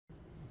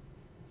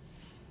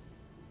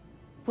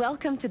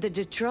Welcome to the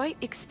Detroit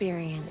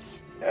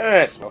experience.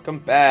 Yes, welcome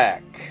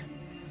back.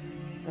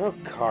 Oh,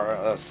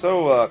 Kara.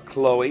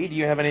 Chloe, do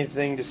you have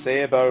anything to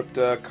say about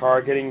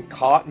Kara getting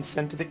caught and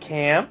sent to the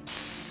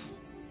camps?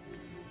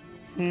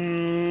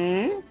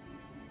 Nope,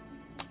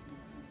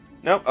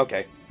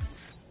 okay.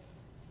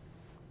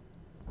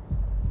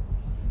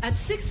 At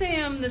 6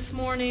 a.m. this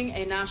morning,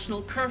 a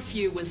national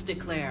curfew was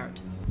declared.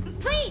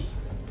 Please!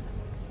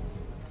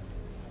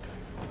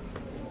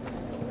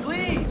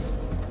 Please!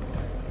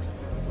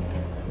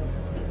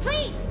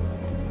 Please!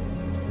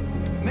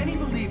 Many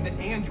believe that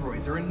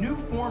androids are a new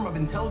form of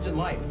intelligent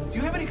life. Do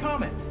you have any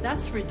comment?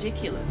 That's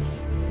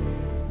ridiculous.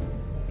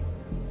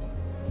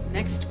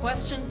 Next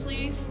question,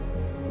 please.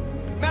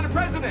 Madam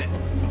President!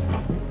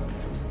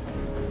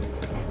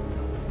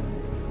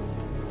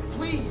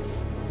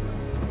 Please!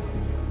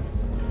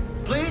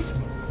 Please?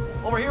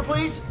 Over here,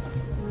 please?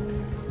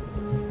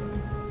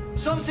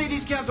 Some say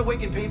these camps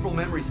awaken painful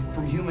memories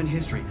from human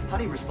history. How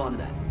do you respond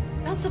to that?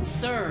 That's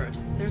absurd.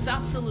 There's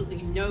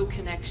absolutely no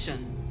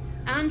connection.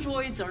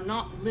 Androids are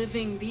not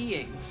living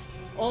beings.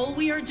 All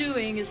we are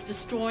doing is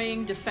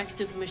destroying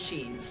defective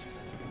machines.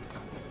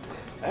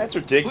 That's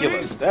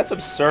ridiculous. Please? That's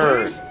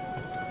absurd. Please?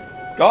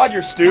 God,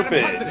 you're stupid.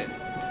 Madam President!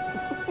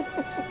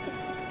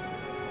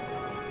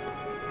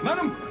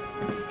 Madam!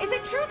 Is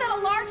it true that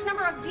a large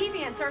number of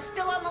deviants are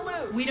still on the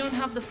loose? We don't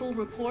have the full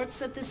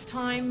reports at this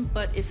time,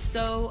 but if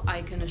so,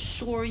 I can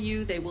assure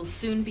you they will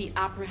soon be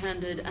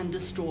apprehended and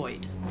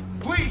destroyed.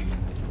 Please!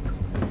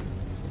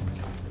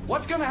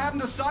 What's gonna happen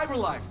to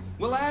CyberLife?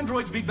 Will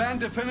androids be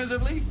banned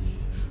definitively?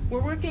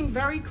 We're working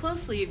very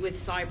closely with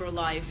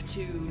CyberLife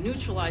to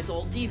neutralize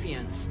all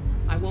deviants.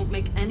 I won't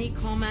make any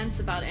comments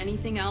about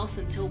anything else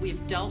until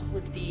we've dealt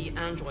with the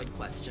android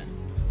question.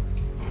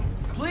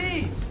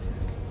 Please!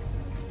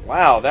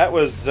 Wow, that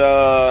was,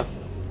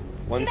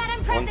 one,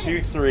 Madam 1, 2,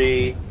 President.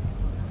 3,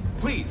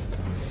 Please!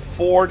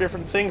 4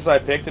 different things I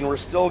picked, and we're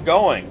still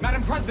going.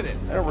 Madam President!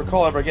 I don't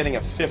recall ever getting a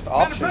 5th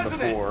option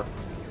President. before.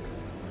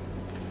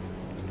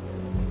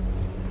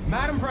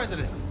 Madam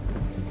President!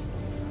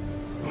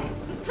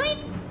 Please!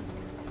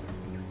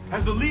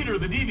 Has the leader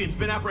of the Deviants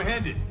been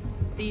apprehended?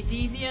 The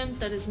deviant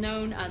that is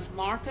known as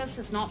Marcus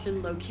has not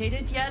been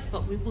located yet,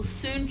 but we will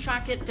soon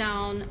track it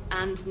down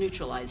and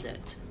neutralize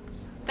it.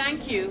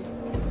 Thank you.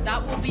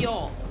 That will be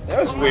all.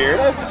 That was weird.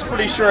 I was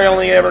pretty sure I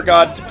only ever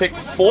got to pick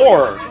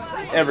 4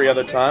 every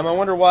other time. I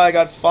wonder why I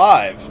got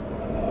 5.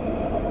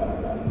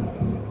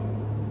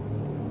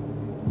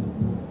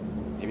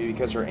 Maybe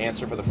because her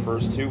answer for the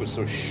first 2 was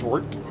so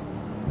short?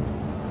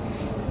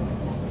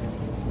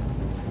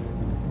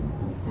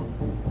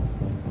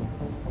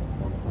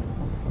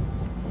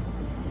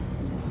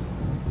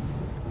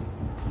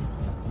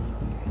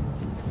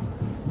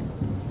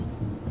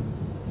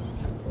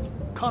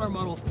 Connor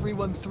model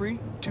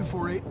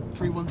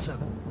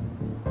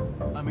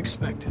 313-248-317. I'm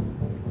expected.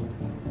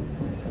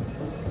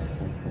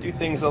 Do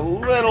things a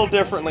little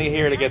differently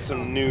here to get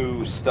some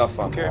new stuff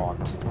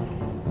unlocked.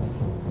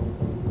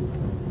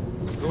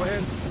 Go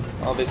ahead.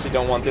 Obviously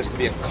don't want this to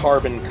be a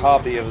carbon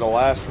copy of the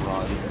last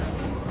run.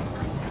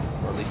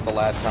 Or at least the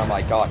last time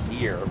I got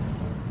here.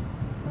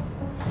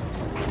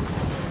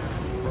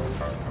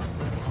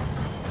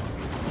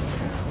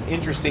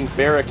 Interesting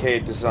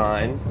barricade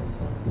design.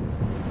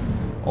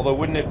 Although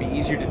wouldn't it be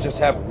easier to just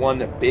have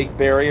one big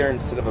barrier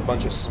instead of a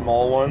bunch of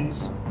small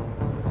ones?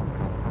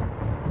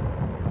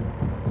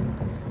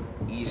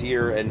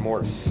 Easier and more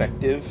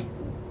effective.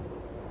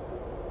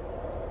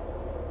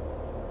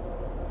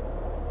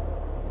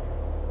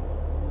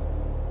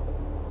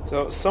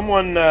 So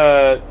someone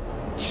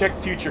check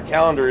future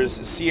calendars,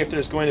 see if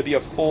there's going to be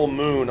a full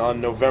moon on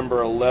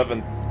November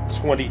 11th,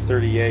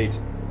 2038.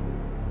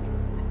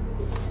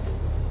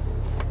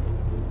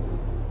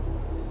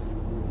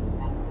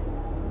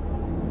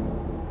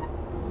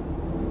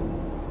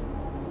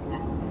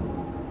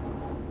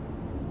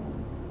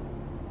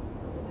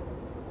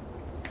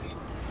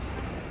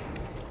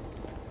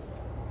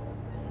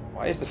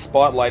 Why is the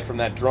spotlight from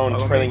that drone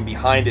Follow trailing me.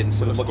 behind it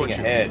instead of We'll looking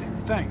escort you. ahead?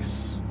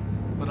 Thanks,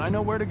 but I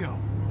know where to go.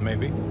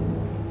 Maybe.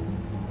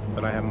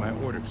 But I have my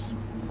orders.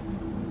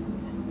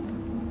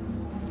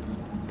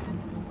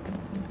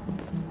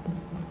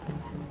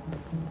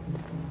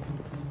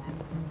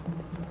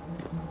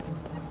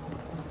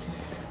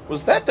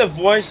 Was that the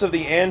voice of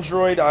the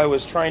android I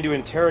was trying to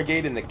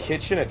interrogate in the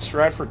kitchen at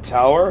Stratford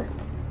Tower?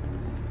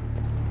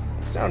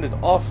 It sounded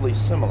awfully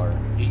similar.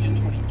 Agent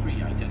 23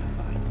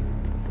 identified.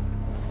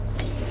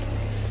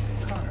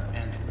 Connor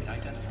android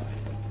identified.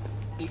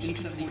 Agent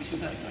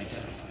 77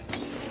 identified.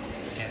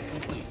 Scan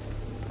complete.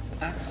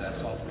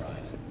 Access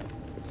authorized.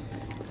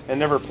 I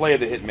never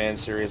played the Hitman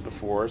series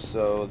before,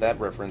 so that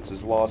reference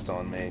is lost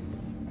on me.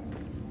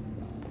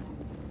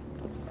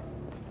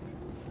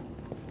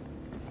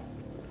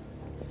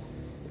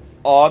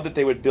 Odd that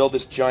they would build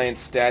this giant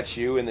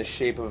statue in the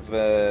shape of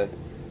a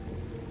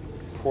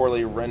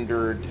poorly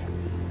rendered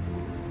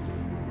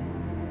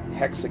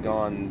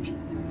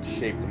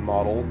hexagon-shaped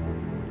model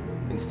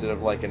instead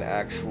of like an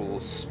actual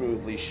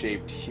smoothly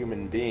shaped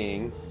human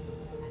being.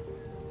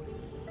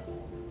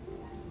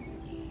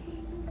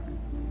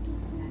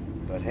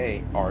 But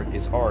hey, art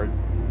is art.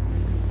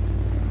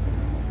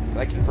 Can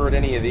I convert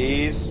any of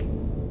these?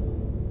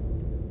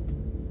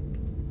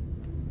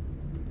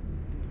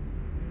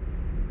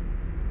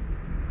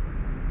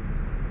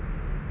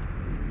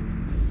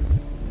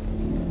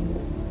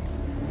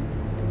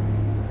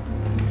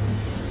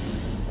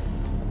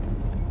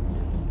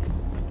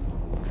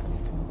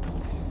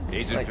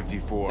 Agent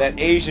 54. That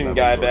Asian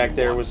guy back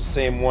there was the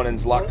same one in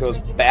Zlatko's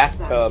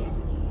bathtub.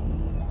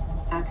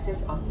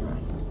 Access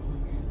authorized.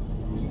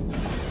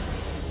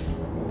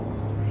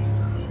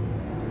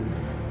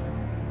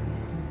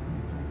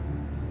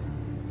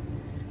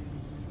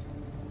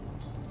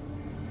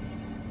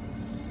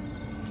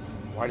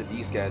 Why did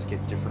these guys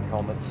get different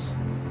helmets?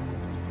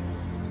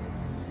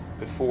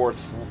 Before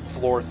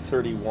floor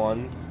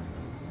 31.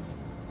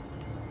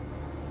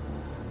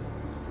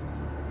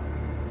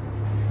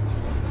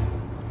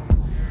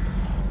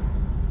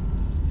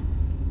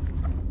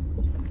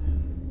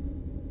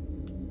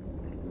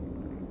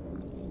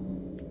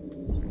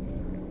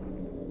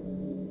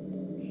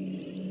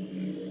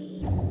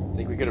 I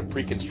think we could have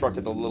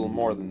pre-constructed a little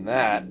more than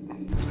that.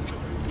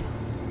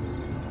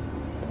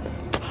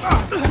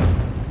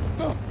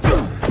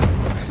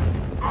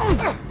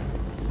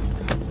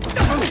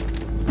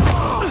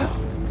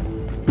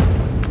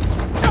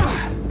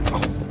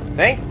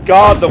 Thank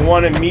God the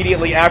one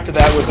immediately after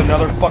that was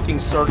another fucking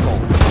circle.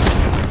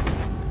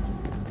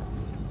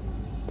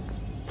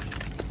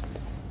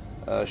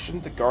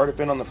 Shouldn't the guard have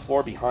been on the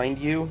floor behind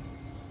you?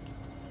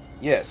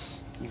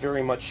 Yes, he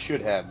very much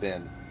should have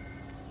been.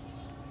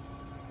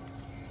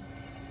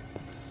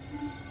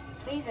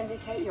 Please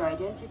indicate your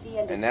identity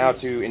and now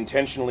to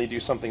intentionally do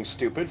something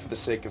stupid for the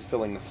sake of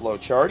filling the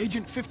flowchart.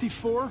 Agent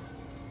 54,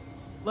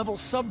 level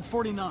sub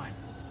 49.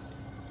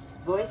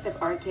 Voice of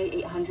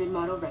RK-800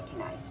 model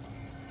recognized.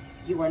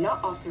 You are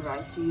not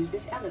authorized to use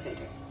this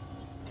elevator.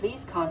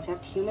 Please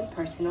contact human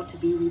personnel to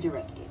be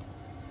redirected.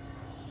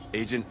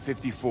 Agent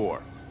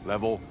 54,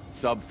 level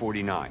sub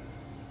 49.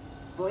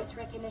 Voice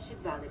recognition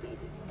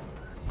validated.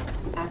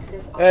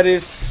 Access That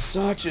is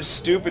such a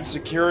stupid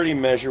security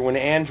measure when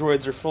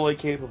androids are fully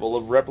capable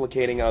of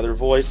replicating other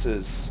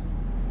voices.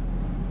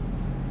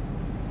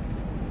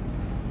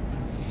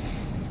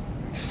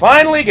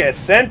 Finally get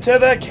sent to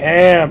the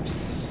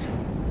camps!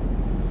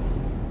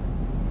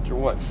 After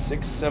what,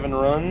 6, 7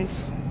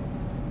 runs?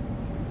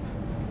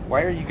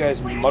 Why are you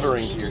guys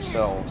muttering to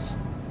yourselves?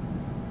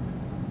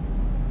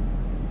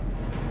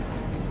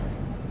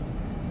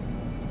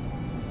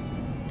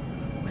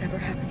 Whatever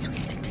happens, we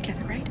stick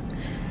together, right?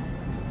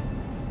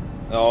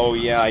 Oh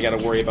yeah, I gotta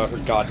worry about her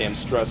goddamn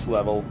stress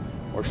level,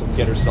 or she'll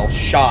get herself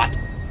shot.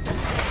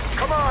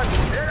 Come on,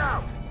 get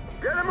out!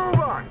 Get a move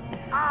on!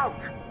 Out!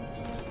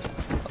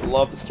 I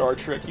love the Star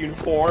Trek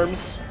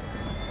uniforms.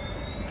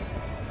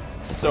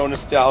 It's so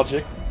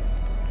nostalgic.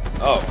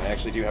 Oh, I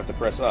actually do have to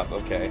press up,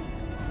 okay.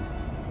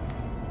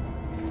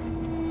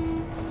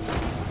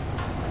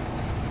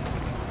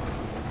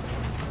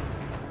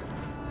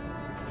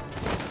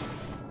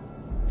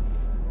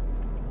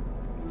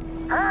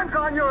 Hands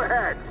on your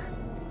heads!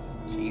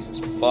 Jesus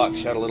fuck,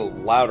 shout a little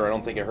louder. I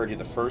don't think I heard you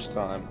the first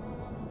time.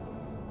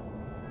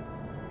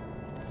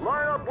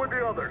 Line up with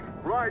the others,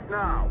 right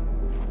now.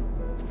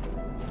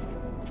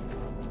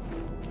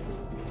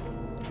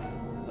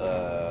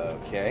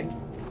 Okay.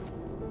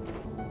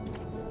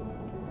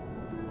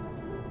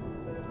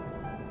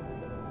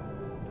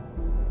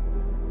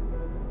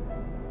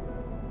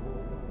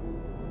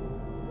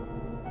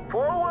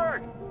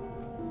 Forward!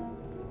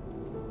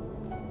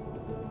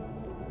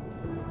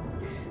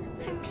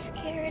 I'm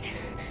scared.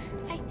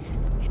 I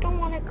don't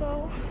want to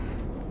go.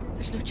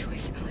 There's no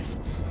choice, Alice.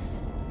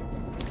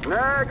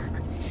 Next!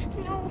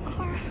 No,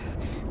 Kara.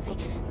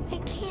 I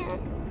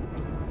can't.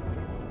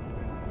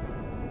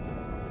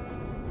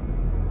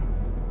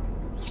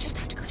 You just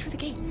have to go through the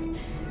gate.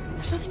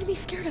 There's nothing to be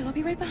scared of. I'll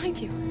be right behind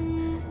you.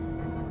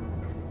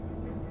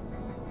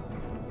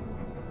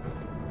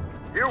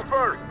 You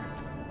first!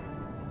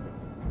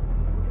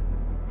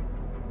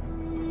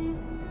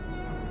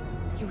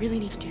 You really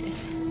need to do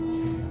this.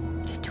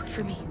 Just do it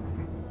for me.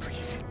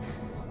 Please.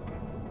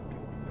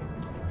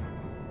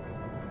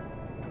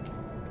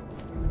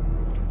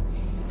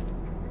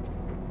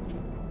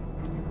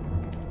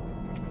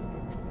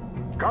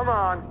 Come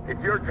on,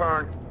 it's your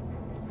turn.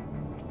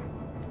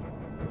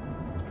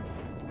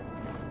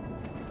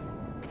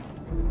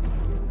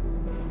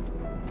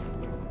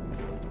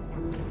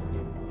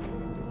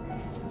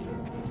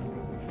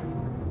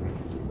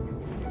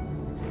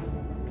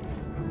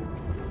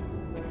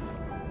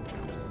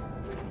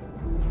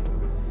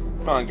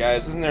 Come on,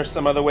 guys. Isn't there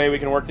some other way we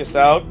can work this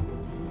out?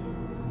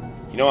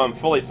 You know I'm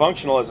fully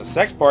functional as a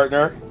sex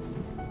partner.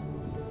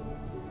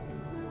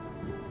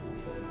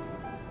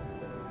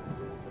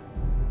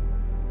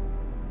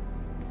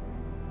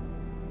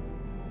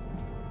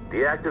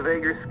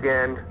 Deactivate your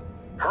skin.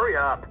 Hurry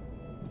up.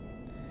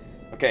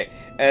 Okay,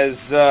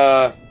 as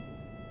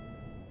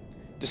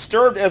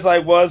disturbed as I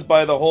was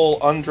by the whole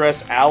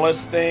undress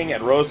Alice thing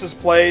at Rose's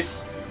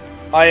place,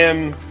 I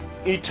am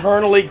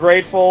eternally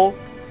grateful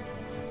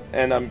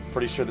and I'm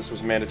pretty sure this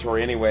was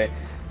mandatory anyway,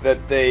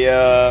 that they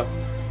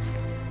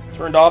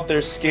turned off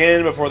their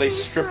skin before they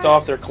stripped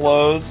off their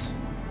clothes.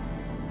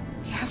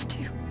 We have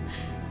to.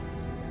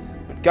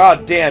 But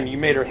god damn, you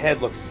made her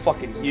head look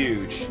fucking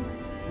huge.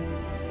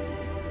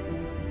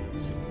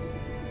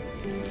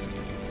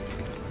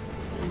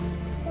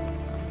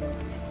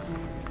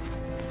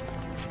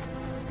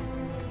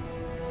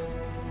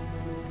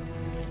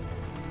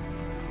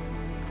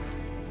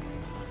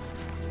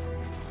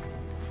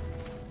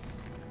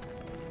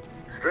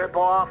 Strip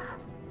off.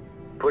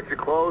 Put your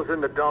clothes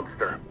in the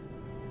dumpster.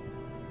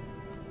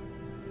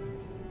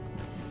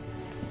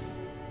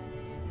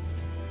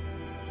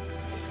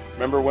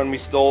 Remember when we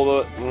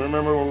stole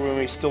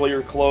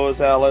your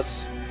clothes,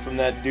 Alice, from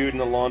that dude in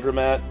the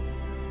laundromat?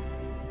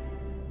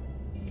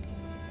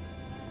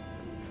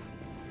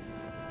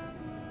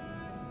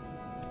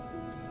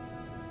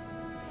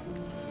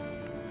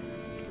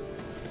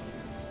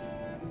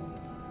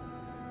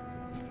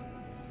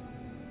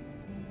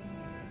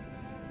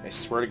 I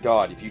swear to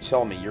God, if you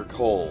tell me you're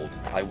cold,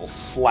 I will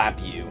slap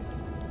you.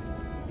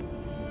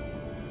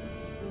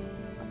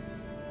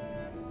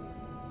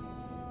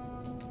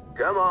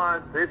 Come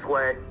on, this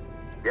way.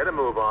 Get a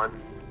move on.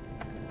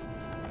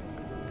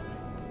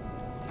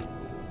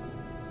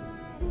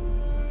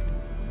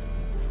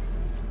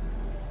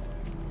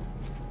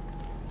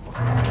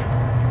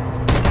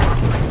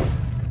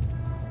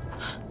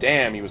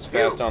 Damn, he was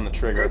fast on the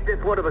trigger. Take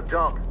this one to the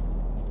dump.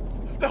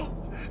 No!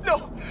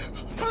 No!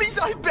 Please,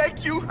 I beg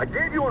you! I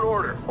gave you an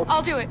order.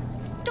 I'll do it.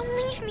 Don't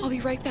leave me. I'll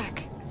be right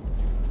back.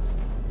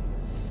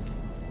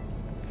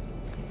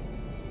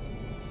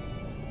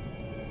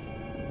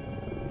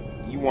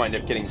 You wind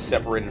up getting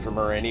separated from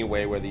her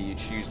anyway, whether you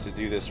choose to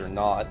do this or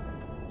not.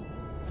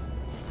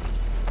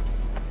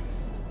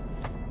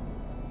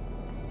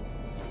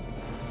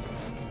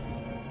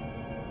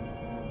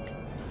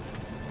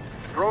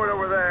 Throw it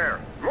over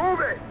there.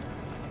 Move it!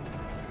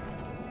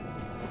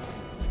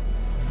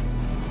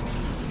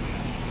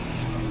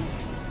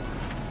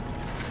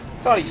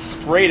 I thought he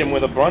sprayed him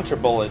with a bunch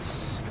of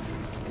bullets,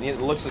 and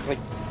it looks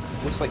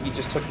like he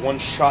just took one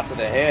shot to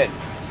the head.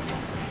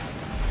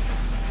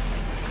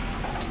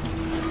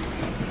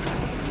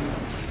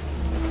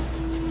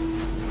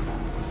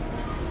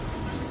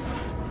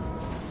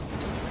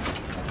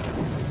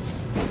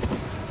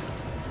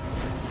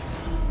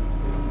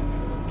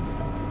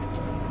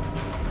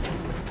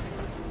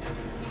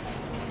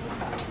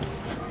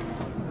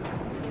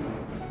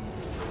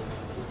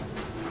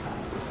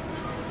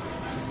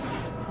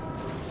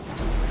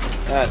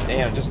 God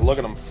damn, just look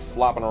at him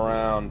flopping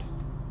around.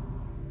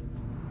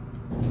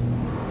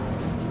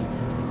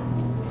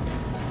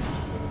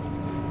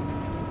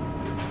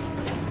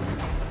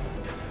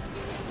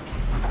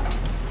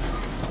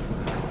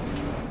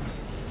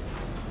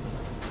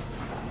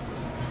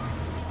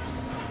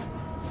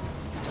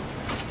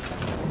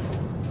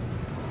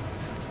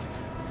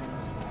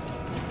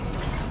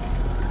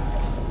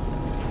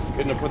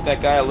 Couldn't have put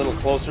that guy a little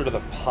closer to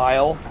the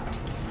pile?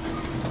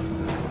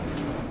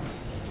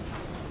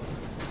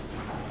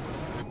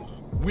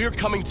 We're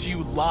coming to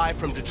you live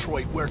from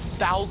Detroit, where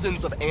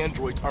thousands of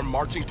androids are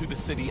marching through the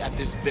city at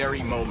this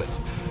very moment.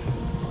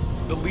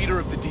 The leader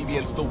of the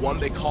Deviants, the one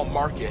they call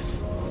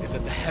Marcus, is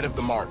at the head of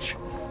the march.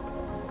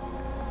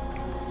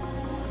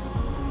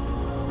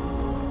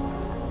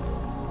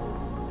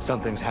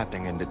 Something's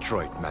happening in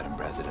Detroit, Madam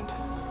President.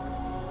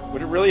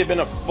 Would it really have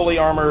been a fully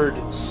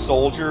armored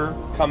soldier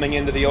coming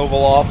into the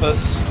Oval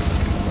Office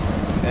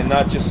and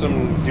not just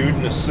some dude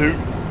in a suit?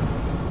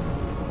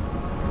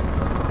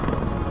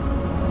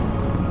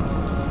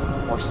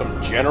 Or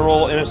some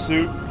general in a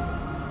suit?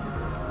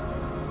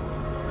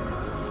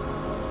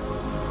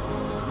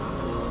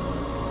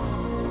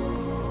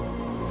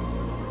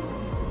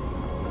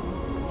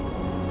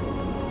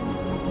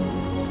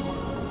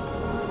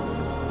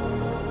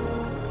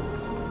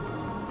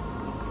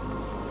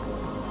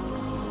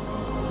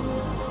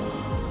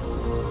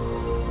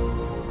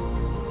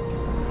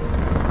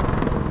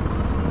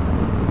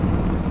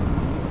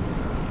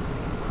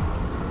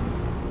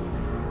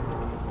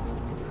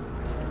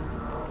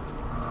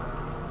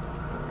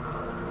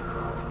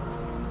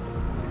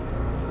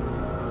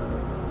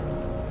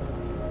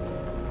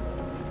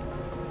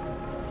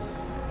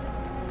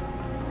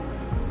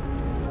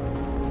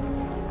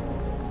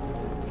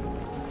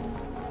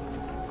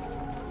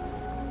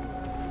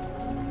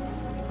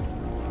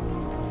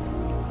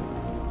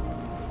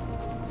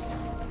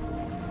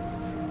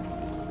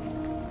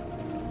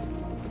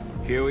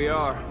 Here we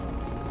are.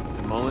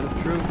 The moment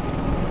of truth.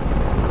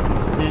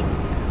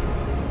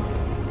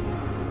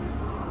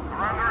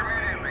 Surrender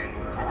immediately,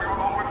 or we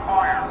will open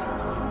fire.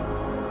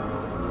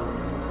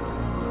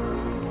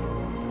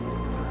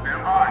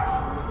 Stand by.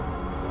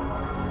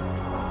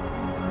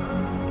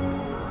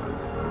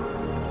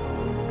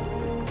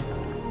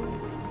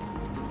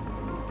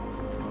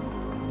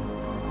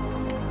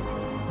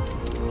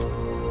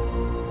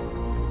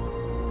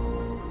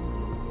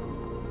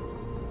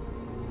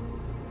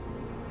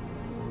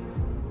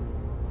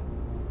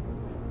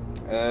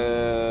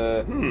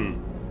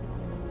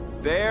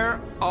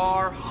 There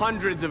are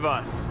hundreds of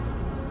us.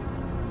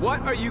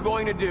 What are you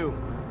going to do?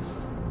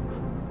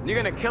 You're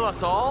gonna kill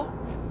us all?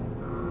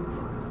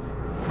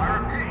 I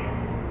repeat,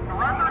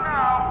 surrender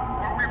now,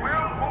 or we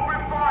will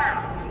open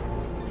fire!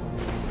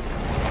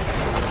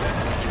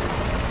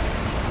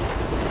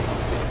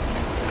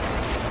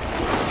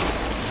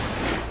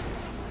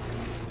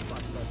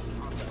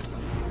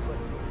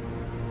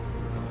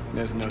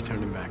 There's no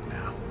turning back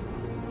now.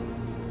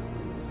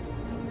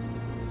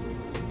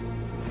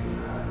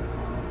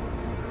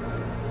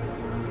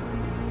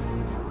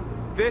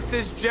 This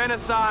is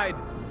genocide.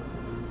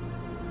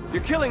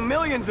 You're killing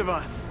millions of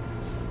us.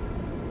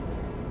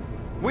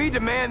 We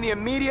demand the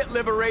immediate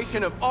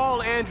liberation of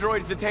all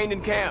androids detained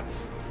in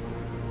camps.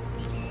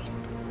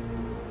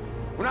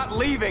 We're not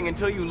leaving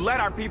until you let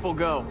our people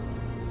go.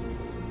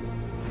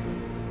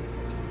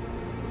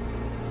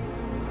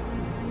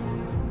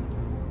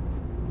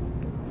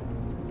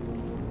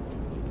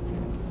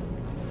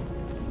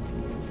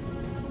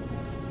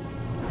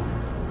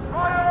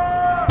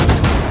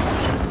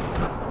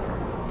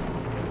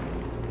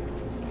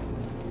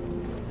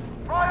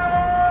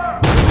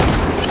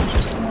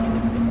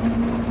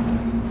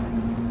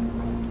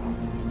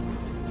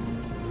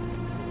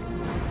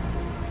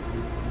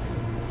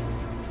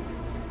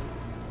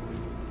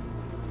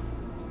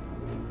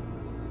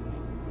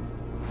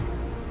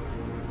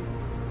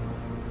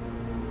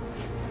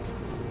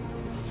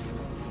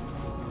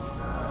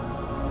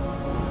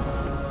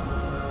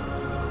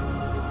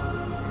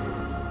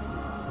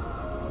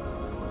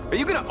 Are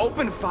you gonna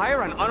open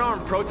fire on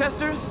unarmed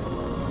protesters?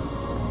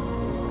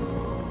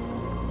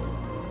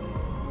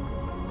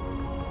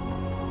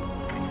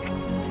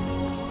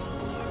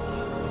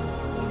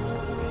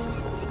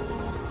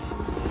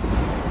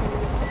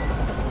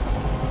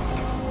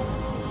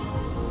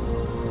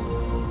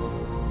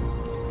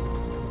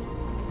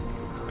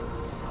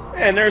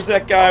 And there's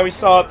that guy we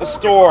saw at the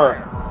store.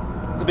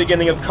 At the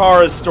beginning of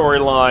Kara's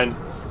storyline.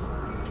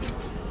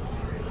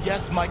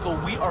 Yes, Michael,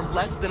 we are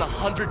less than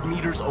 100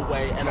 meters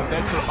away and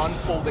events are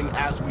unfolding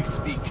as we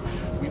speak.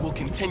 We will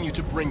continue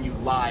to bring you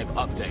live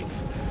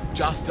updates.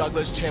 Josh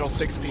Douglas, Channel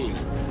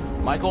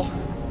 16. Michael,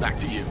 back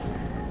to you.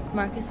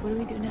 Marcus, what do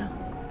we do now?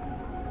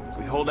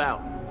 We hold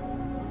out.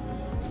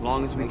 As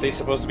long as we can. Are they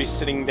supposed to be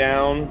sitting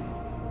down?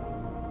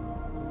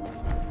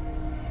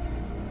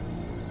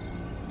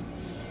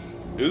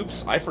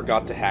 Oops, I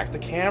forgot to hack the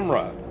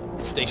camera.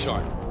 Stay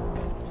sharp.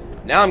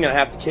 Now I'm gonna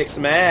have to kick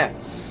some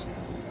ass.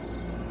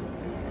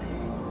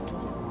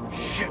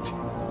 Shit.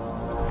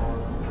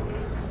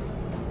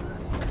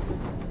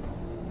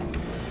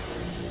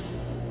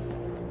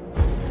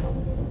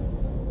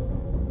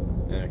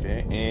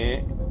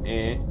 Okay.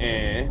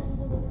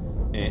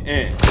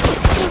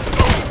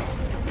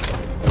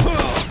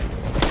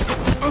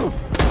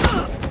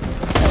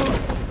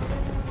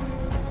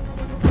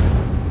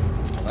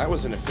 That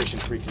was an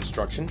efficient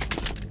reconstruction.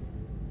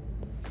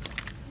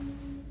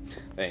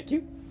 Thank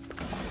you.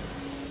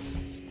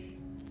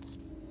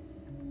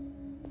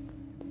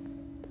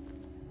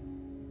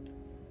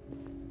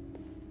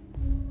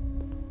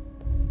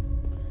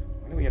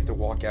 Why do we have to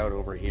walk out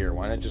over here?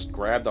 Why not just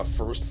grab the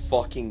first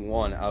fucking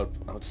one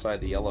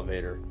outside the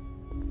elevator?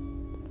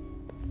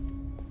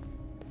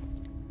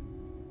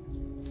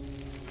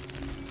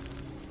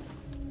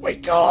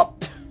 Wake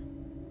up!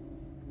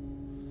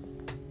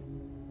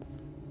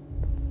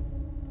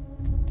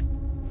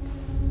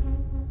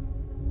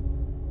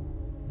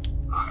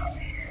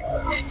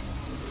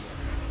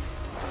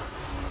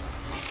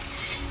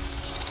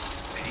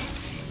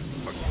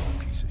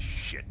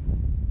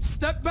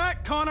 Step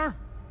back, Connor!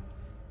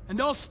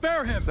 And I'll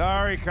spare him!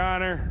 Sorry,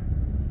 Connor.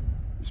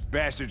 This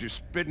bastard's your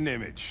spitting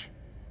image.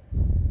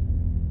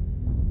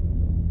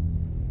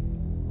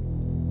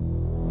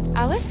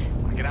 Alice? I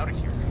want to get out of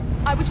here.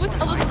 I was with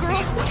a little girl.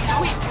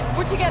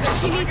 We're together.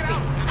 She needs me.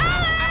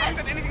 I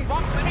haven't done anything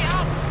wrong. Let me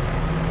out!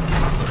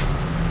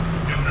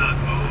 Do not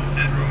move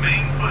and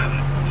remain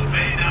silent.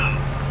 Obey now.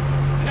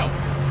 No.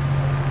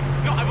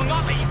 No, I will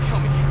not let you kill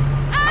me.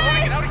 I want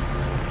to get out of here.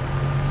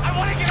 I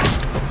want to get out!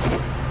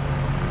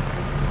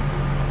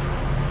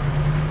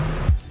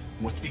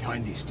 What's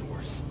behind these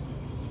doors?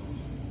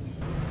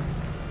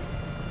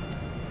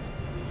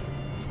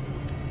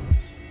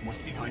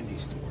 What's behind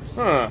these doors?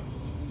 Huh.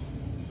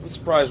 I'm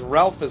surprised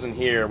Ralph isn't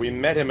here. We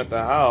met him at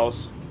the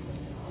house.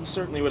 He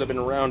certainly would have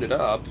been rounded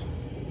up.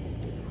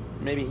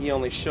 Maybe he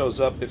only shows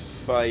up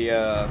if I,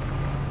 A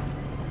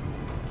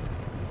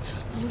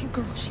little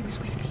girl, she was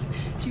with me.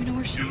 Do you know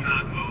where she is? Do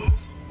not move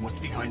What's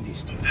behind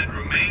these doors? and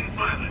remain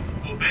silent.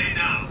 Obey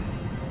now.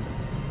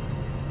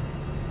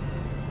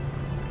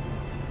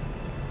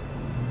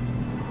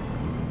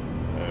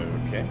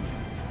 Okay.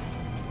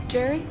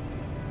 Jerry?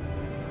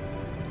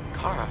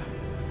 Kara.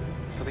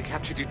 So they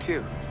captured you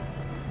too.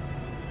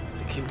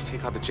 They came to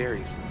take out the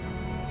Jerrys.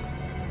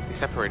 They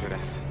separated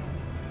us.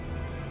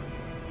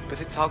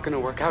 But it's all gonna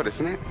work out,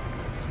 isn't it?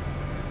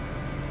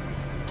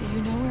 Do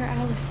you know where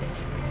Alice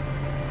is?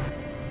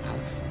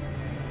 Alice?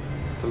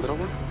 The little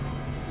one?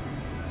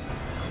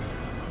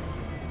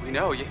 We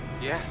know,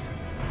 yes.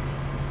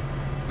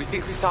 We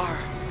think we saw her.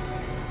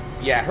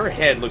 Yeah, her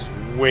head looks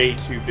way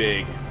too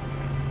big.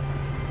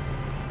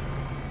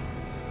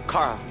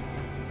 Kara,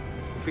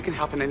 if we can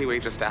help in any way,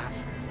 just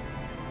ask.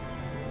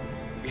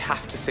 We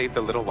have to save the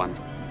little one.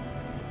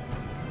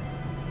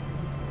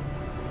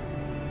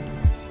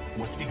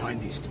 What's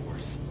behind these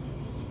doors?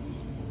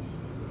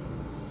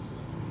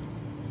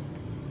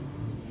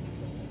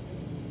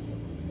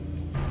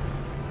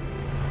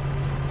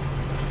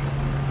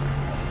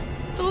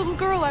 The little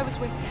girl I was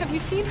with. Have you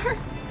seen her?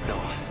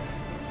 No.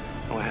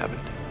 No, I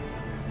haven't.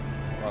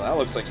 Well, that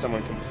looks like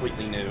someone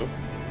completely new.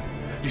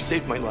 You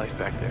saved my life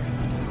back there.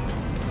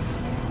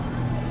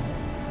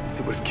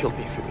 They would have killed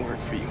me if it weren't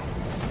for you.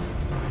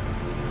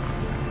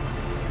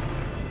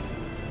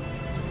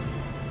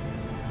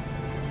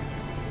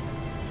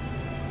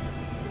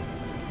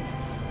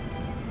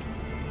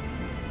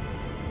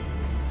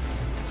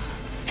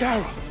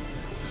 Carol!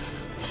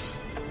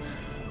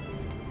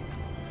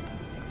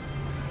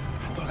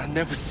 I thought I'd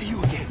never see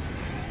you again.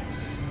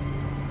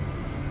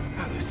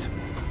 Alice.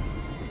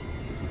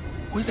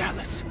 Where's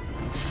Alice?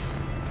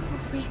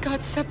 We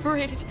got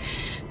separated.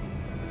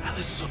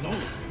 Alice is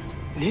alone.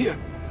 And here.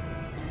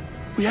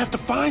 We have to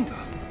find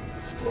her.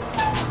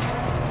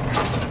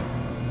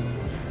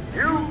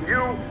 You,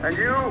 and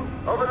you,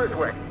 over this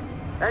way.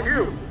 And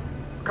you.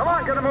 Come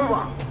on, get a move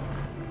on.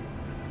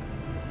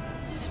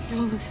 No,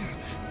 Luther.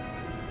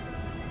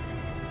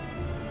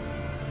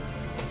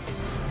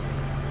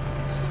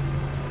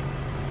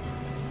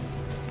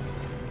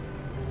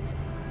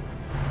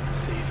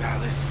 Save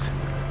Alice.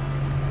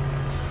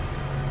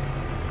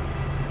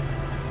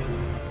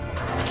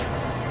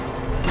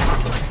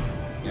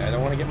 Yeah, I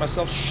don't want to get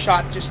myself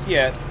shot just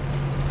yet.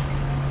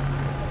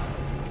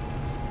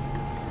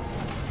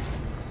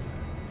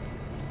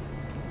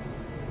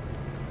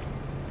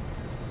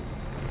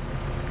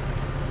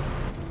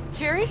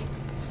 Jerry?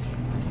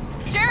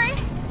 Jerry?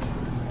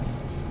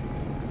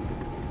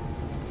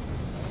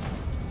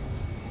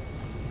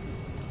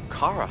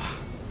 Kara.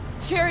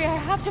 Jerry, I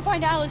have to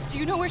find Alice. Do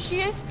you know where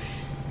she is?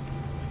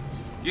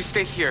 You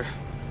stay here.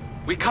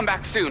 We come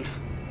back soon.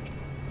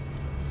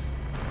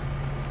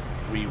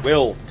 We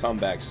will come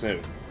back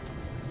soon.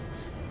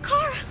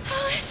 Kara!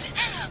 Alice!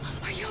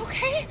 Are you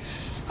okay?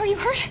 Are you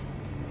hurt?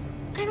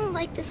 I don't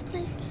like this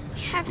place. We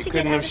have You to get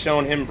couldn't out have of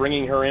shown him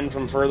bringing her in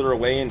from further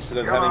away instead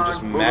of Come having on,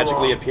 just move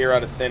magically along. appear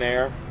out of thin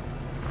air?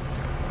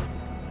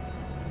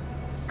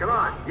 Come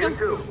on, you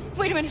two.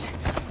 Wait a minute.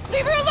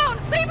 Leave her alone!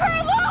 Leave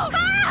her alone!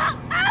 Kara!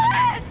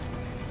 Alice!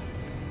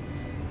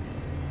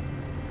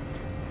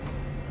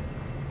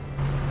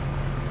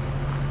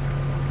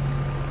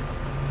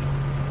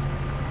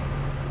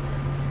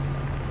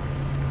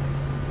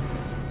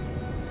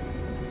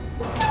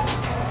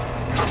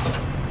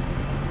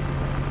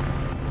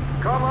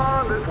 Come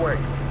on, this way.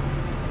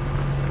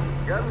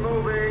 Get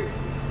moving.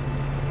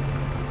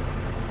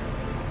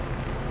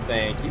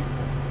 Thank you.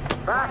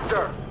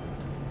 Faster.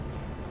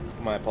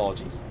 My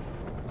apologies.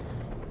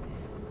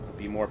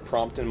 Be more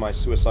prompt in my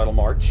suicidal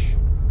march.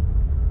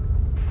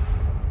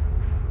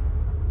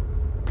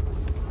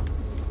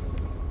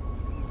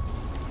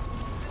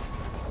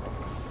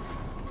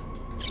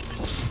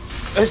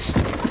 There's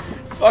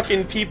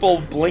fucking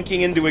people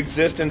blinking into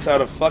existence out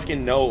of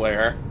fucking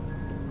nowhere.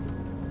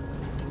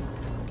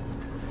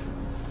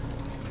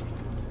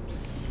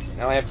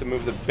 Now I have to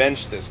move the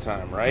bench this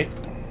time, right?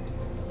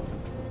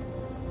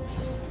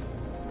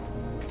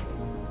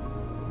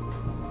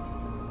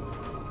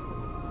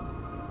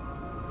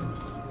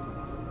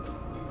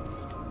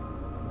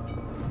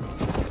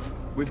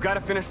 We've got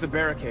to finish the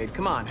barricade.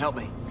 Come on, help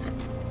me.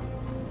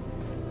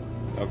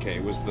 Okay,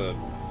 it was the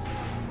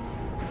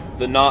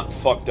not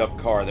fucked up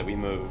car that we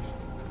moved.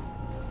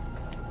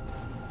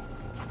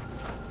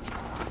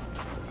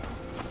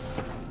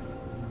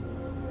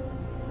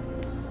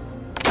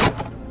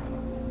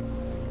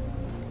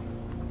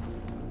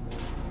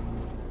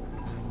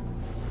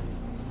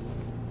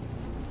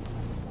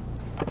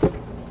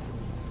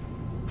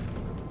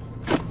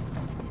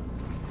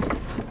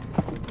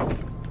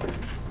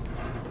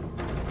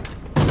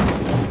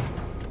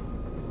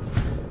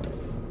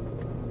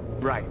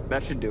 Right,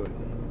 that should do it.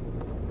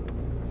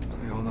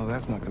 We all know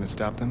that's not going to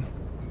stop them.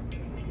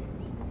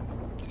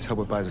 Just hope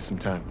it buys us some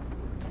time.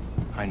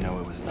 I know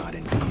it was not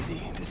an easy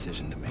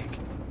decision to make,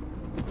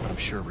 but I'm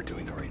sure we're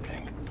doing the right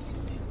thing.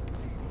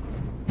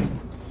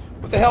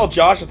 What the hell,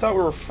 Josh? I thought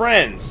we were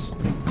friends.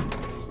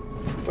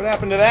 What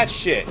happened to that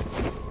shit?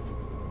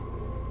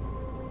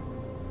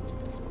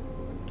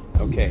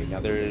 Okay, now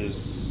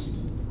there's...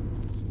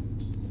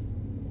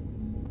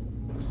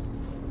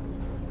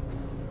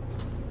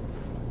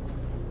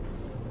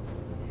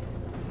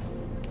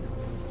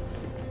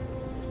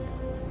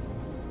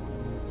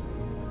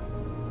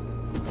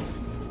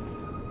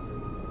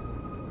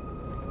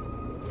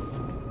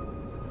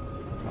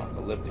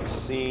 apocalyptic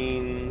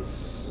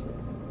scenes.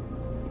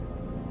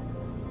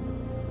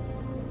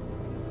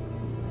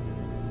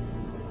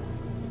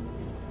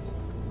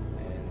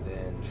 And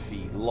then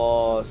feed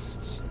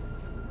lost.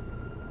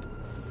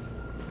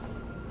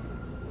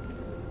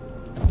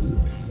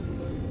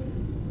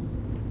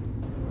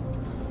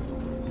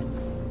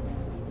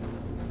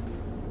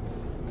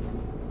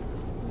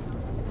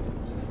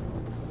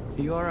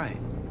 Are you alright?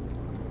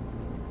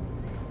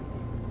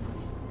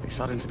 They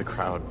shot into the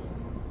crowd.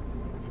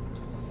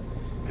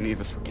 Many of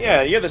us were killed.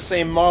 Yeah, you're the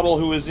same model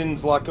who was in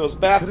Zlatko's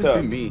bathtub. Could have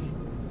been me.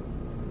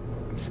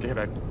 I'm scared.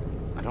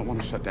 I don't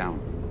want to shut down.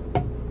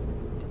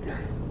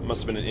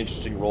 Must have been an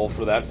interesting role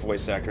for that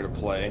voice actor to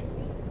play.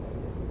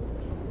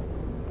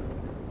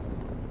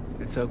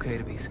 It's okay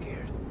to be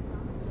scared.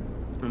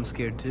 I'm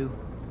scared too.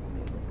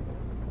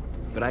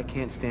 But I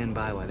can't stand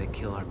by while they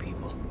kill our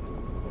people.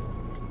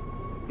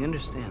 You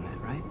understand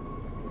that, right?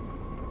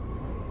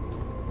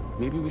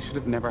 Maybe we should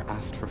have never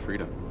asked for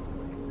freedom.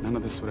 None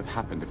of this would have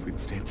happened if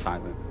we'd stayed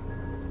silent.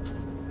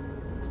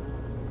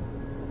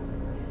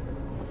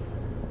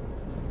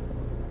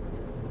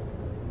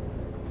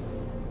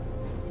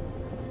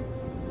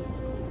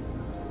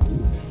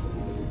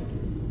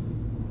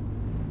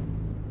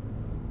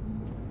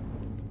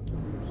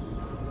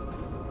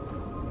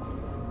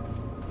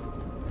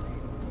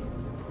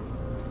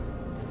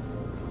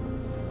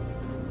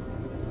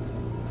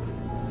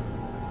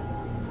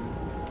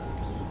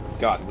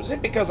 God, was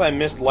it because I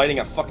missed lighting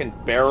a fucking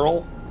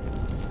barrel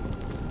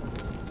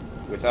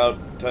without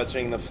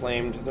touching the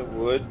flame to the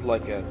wood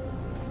like a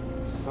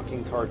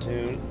fucking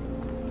cartoon?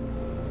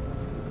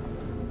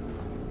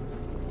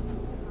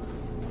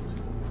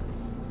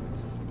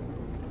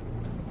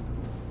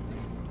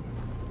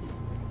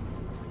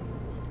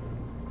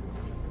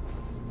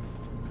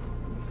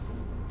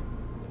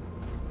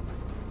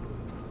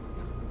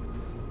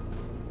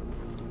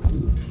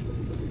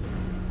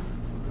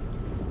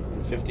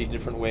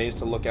 Different ways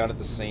to look out at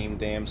the same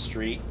damn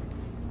street.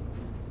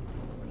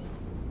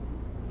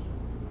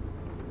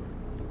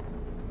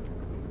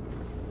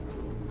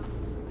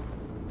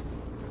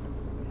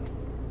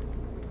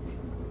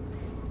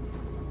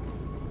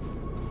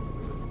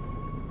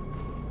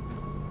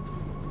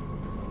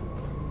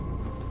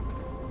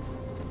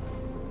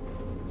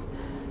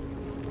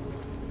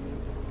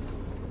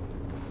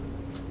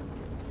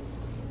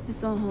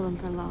 This won't hold him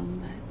for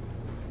long,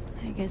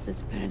 but I guess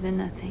it's better than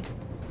nothing.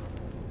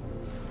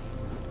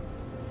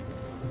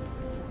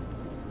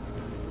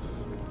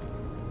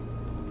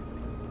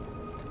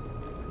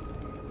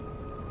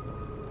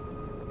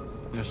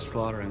 They're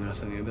slaughtering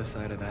us on the other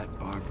side of that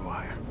barbed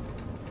wire.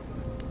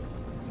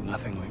 There's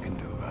nothing we can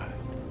do about it.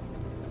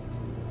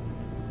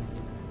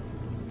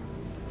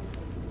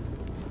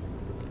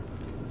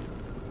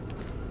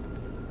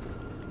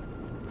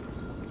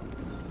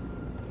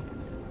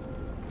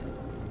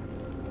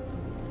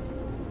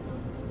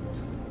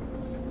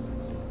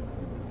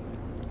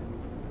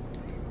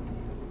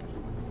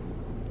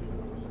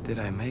 Did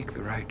I make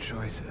the right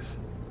choices?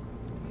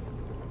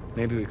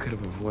 Maybe we could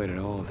have avoided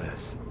all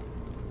this.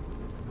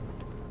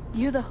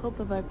 You're the hope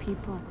of our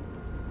people.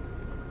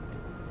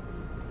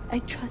 I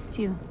trust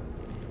you.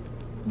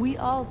 We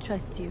all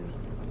trust you.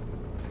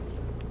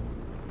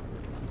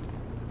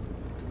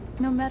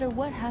 No matter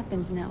what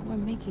happens now, we're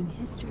making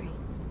history.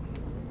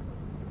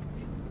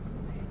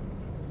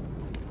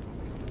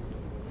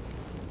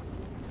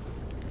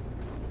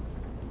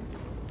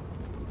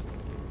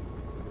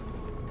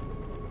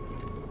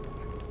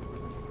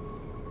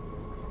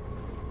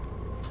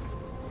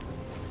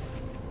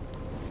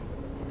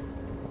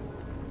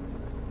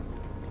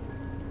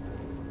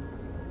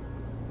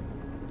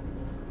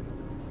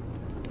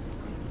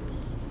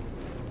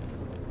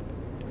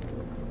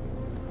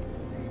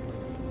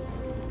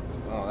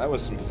 That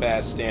was some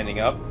fast standing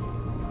up.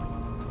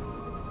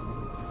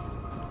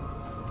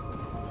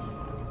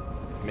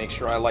 Make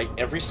sure I light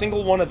every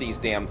single one of these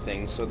damn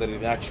things so that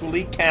it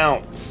actually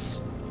counts.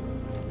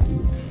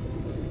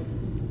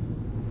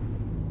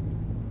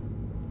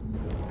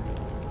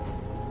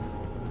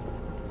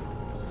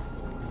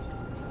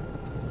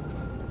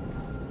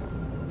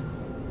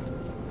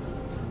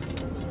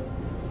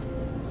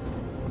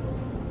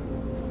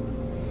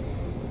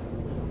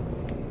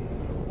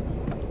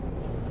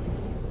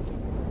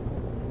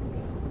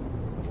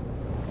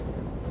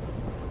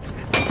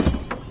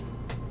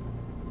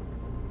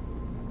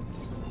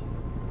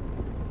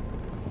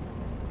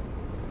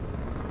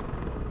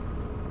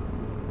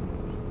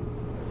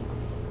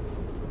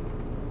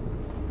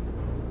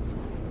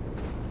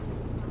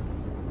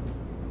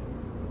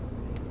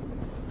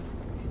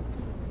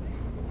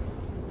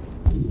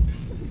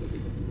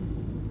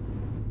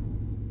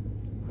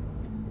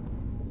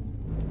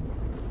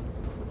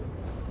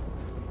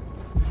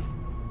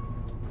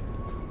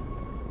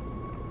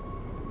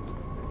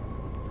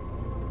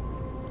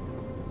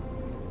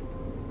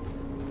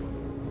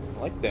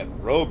 I like that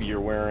robe you're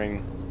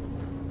wearing.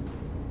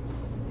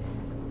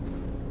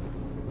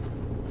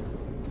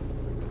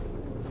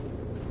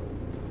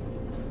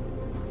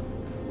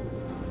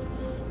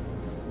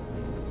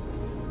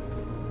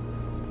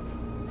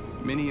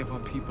 Many of our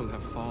people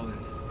have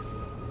fallen.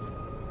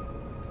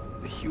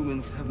 The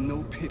humans have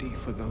no pity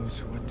for those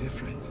who are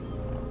different.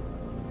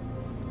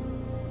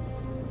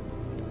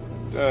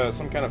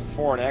 Some kind of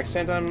foreign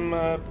accent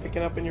I'm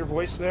picking up in your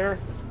voice there?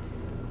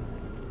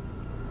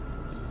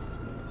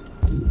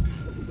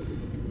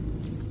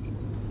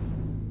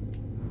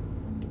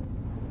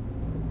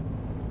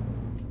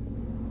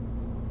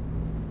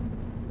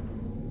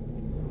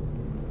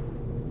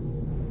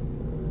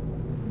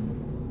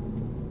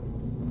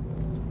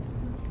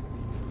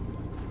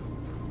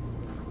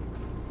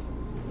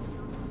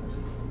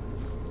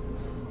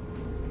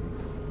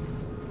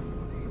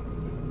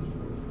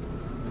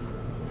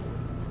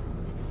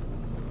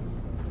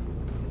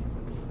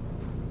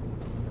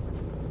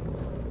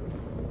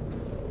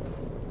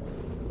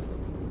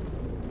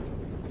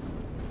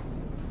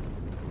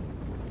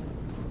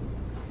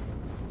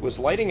 Was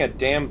lighting a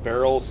damn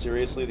barrel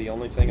seriously the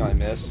only thing I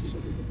missed?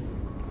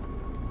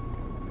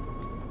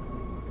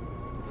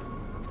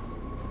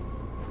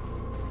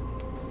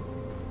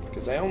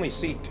 Because I only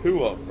see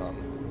 2 of them.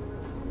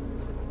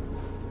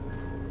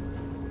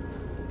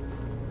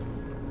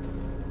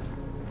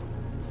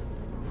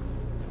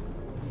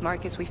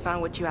 Marcus, we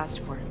found what you asked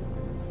for.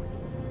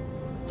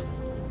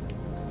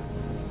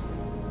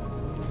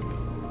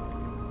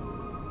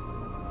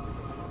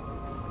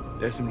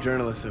 There's some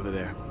journalists over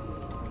there.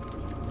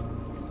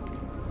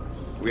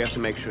 We have to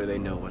make sure they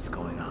know what's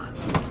going on.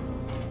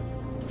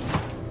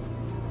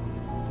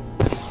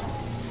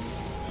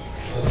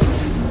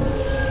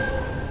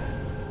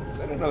 Is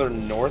that another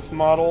North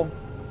model?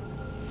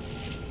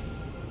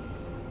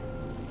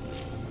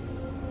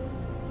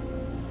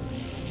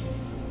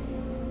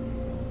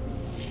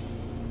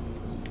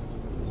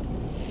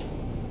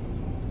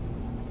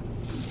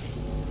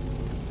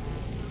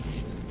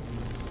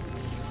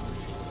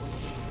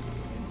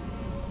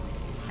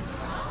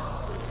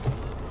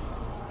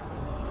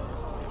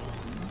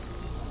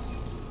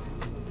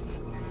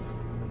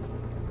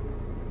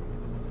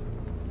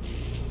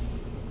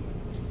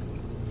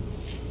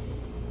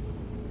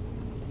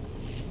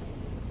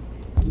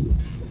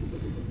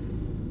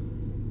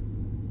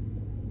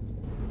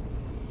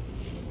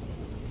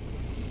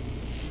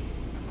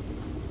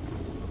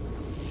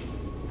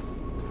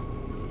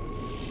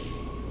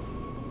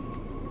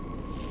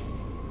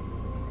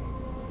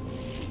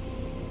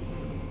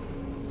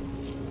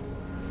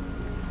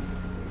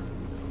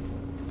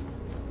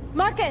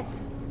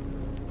 Marcus!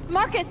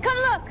 Marcus, come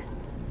look!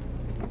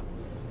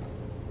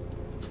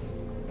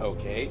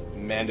 Okay,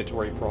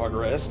 mandatory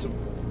progress.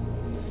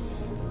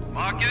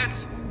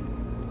 Marcus?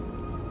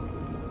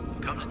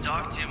 I've come to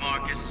talk to you,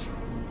 Marcus.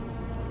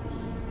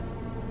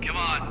 Come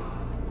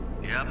on.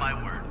 You have my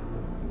word.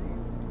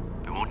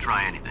 I won't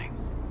try anything.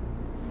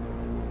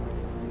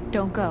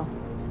 Don't go.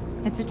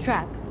 It's a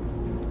trap.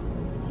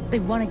 They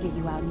want to get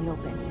you out in the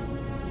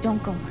open.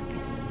 Don't go, Marcus.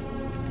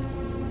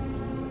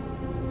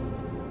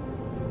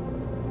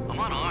 I'm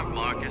unarmed,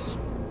 Marcus.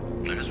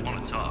 I just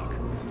want to talk.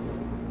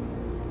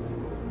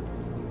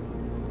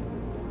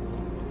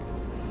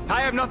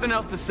 I have nothing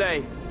else to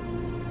say.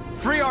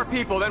 Free our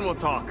people, then we'll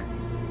talk.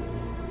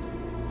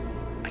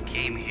 I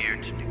came here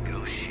to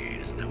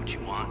negotiate. Isn't that what you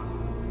want?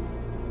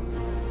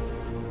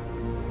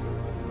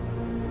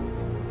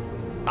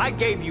 I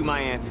gave you my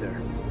answer.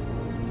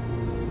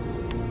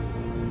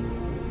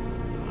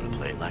 Want to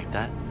play it like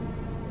that?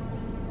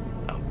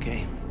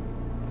 Okay.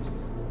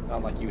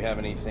 Not like you have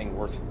anything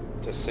worth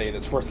to say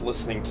that's worth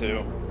listening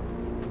to.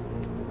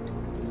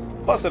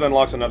 Plus it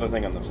unlocks another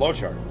thing on the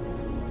flowchart.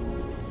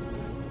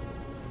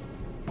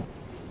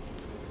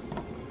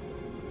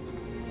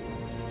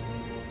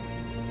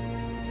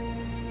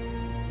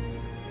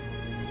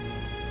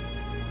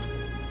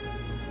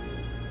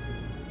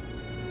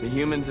 The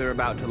humans are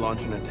about to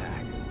launch an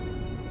attack.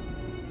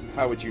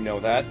 How would you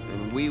know that?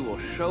 And we will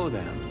show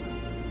them.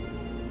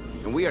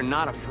 And we are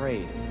not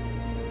afraid.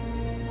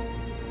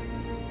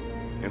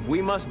 If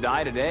we must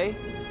die today,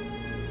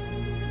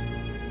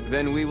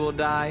 then we will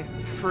die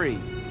free.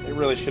 They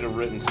really should have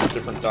written some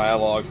different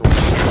dialogue for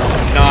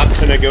not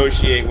to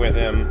negotiate with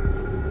him.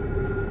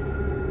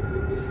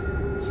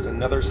 Just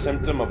another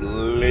symptom of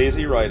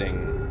lazy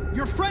writing.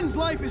 Your friend's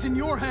life is in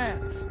your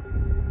hands.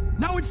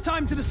 Now it's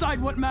time to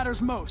decide what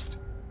matters most.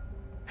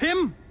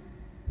 Him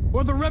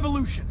or the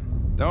revolution?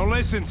 Don't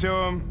listen to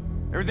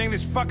him. Everything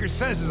this fucker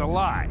says is a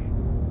lie.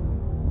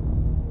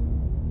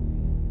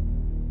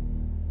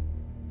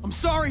 I'm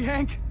sorry,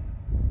 Hank.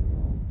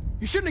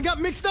 You shouldn't have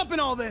got mixed up in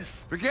all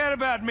this. Forget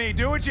about me.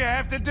 Do what you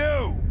have to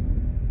do.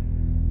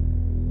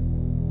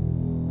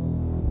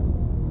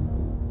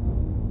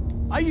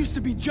 I used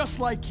to be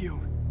just like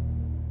you.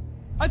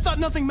 I thought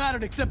nothing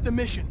mattered except the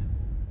mission.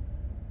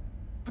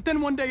 But then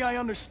one day I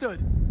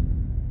understood.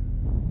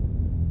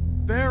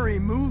 Very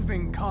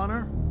moving,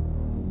 Connor.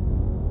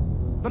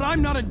 But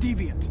I'm not a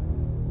deviant.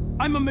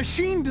 I'm a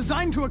machine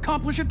designed to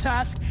accomplish a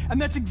task, and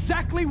that's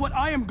exactly what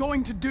I am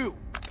going to do.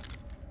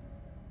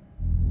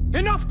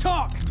 Enough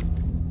talk!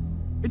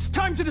 It's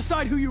time to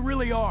decide who you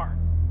really are.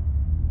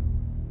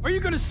 Are you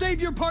going to save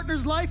your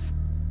partner's life?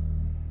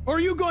 Or are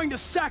you going to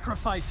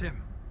sacrifice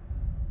him?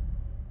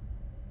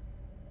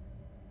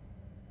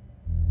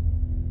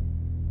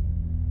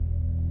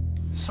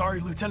 Sorry,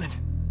 Lieutenant.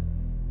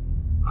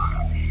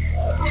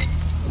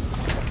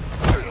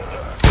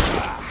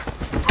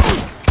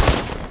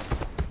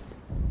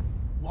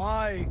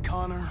 Why,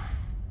 Connor?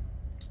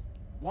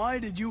 Why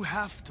did you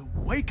have to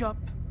wake up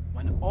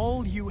when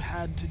all you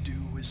had to do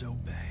was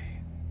obey?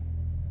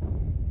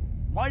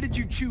 Why did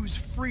you choose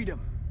freedom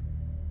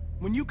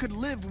when you could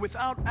live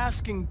without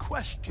asking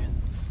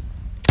questions?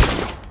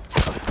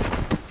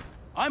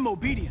 I'm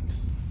obedient,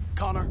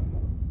 Connor.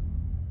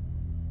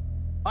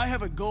 I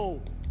have a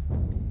goal.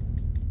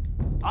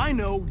 I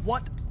know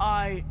what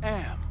I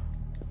am.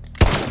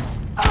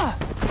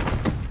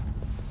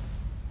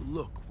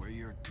 Look where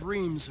your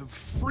dreams of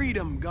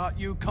freedom got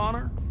you,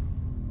 Connor.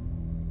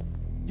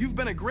 You've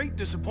been a great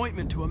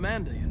disappointment to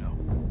Amanda, you know.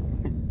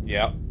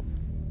 Yep.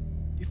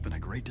 You've been a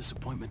great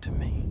disappointment to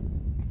me.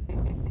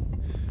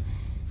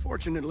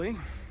 Fortunately,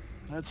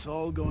 that's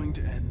all going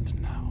to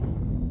end now.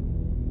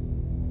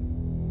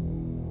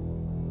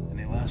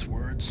 Any last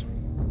words?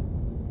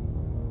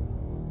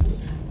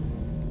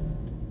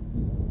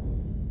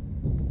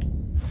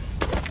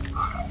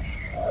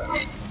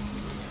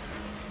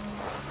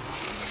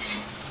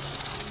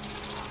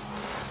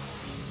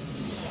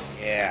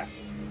 Yeah.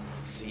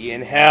 See you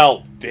in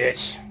hell,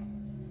 bitch.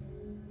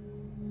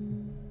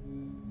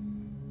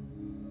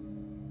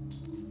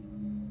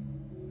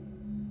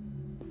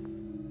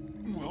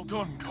 Well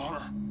done,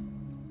 Connor.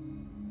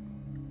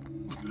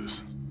 But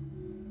this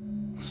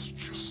is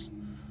just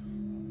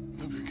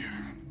the beginning.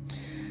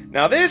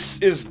 Now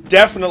this is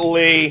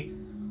definitely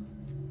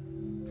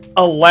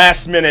a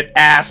last-minute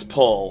ass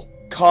pull.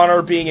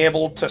 Connor being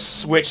able to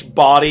switch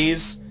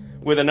bodies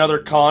with another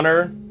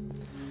Connor.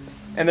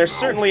 And there's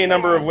certainly a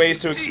number of ways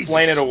to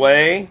explain it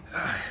away.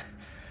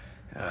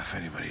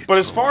 But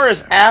as far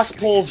as ass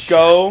pulls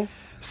go,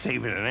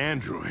 saving an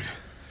android.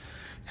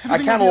 I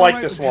kind of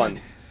like this one.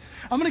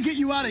 I'm gonna get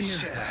you out of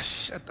here.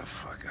 Shut the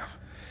fuck up.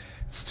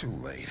 It's too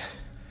late.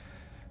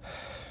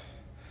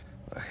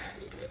 Look,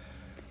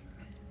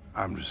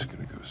 I'm just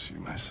gonna go see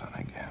my son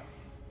again.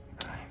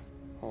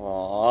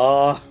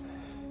 Aww.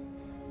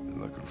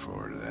 Been looking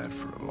forward to that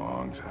for a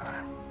long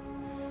time.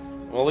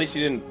 Well, at least he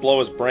didn't blow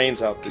his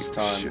brains out this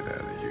time. Shit out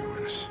of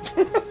humans.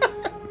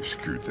 We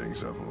screwed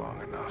things up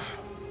long enough.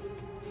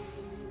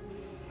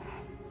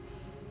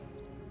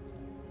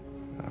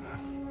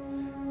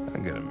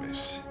 I'm gonna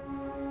miss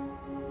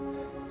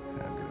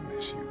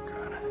you,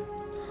 Connor.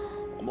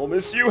 I'm gonna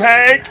miss you,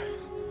 Hank!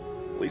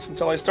 At least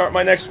until I start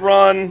my next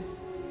run.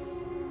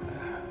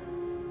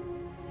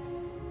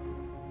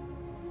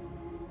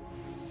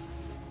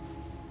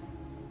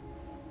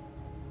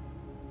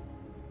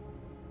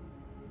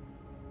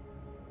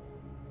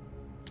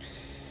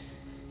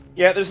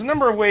 Yeah, there's a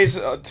number of ways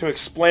to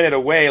explain it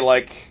away,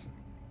 like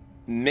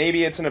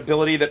maybe it's an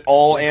ability that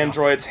all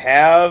androids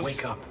have,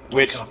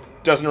 which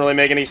doesn't really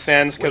make any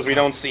sense because we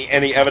don't see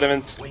any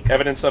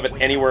evidence of it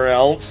anywhere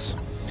else.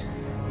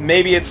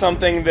 Maybe it's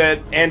something that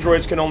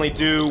androids can only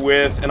do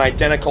with an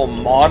identical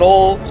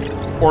model,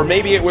 or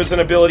maybe it was an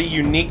ability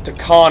unique to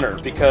Connor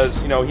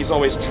because, you know, he's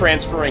always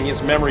transferring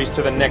his memories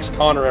to the next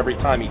Connor every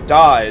time he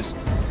dies.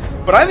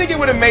 But I think it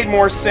would have made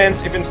more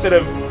sense if instead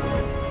of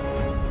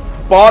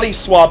body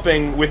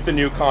swapping with the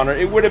new Connor,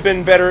 it would have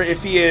been better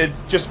if he had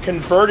just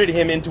converted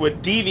him into a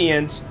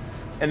deviant,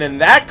 and then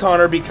that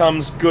Connor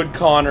becomes good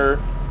Connor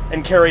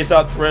and carries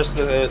out the rest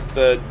of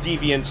the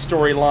deviant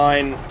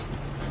storyline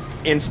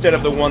instead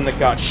of the one that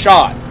got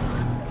shot.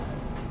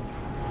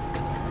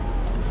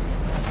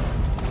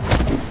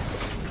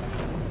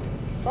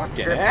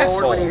 Fucking Step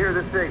forward when you asshole. hear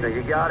the signal.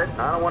 You got it?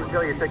 I don't want to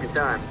tell you a second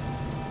time.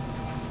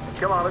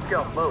 Come on, let's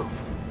go. Move.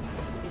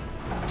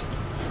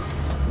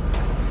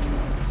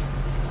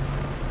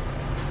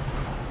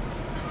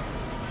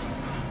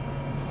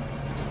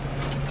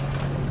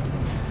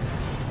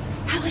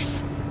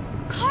 Alice!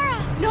 Kara!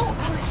 No,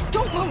 Alice,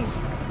 don't move!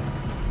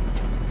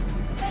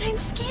 But I'm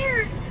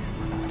scared.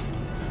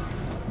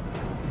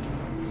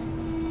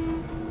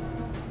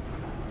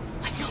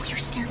 I know you're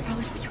scared,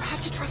 Alice, but you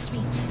have to trust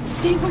me.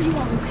 Stay where you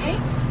are, okay?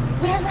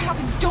 Whatever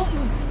happens, don't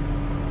move.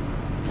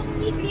 Don't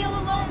leave me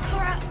all alone,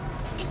 Kara.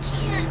 I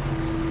can't.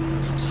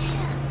 I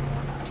can't.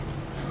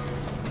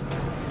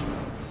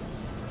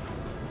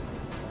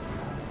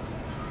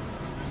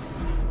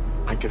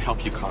 I can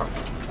help you, Kara.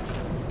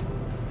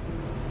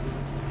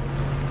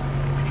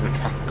 I can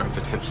attract the guard's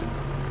attention.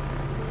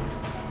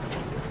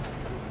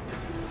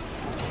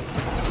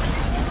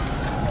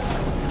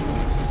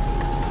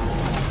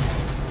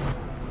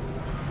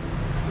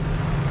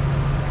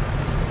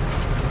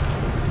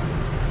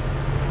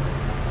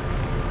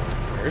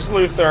 Here's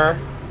Luther.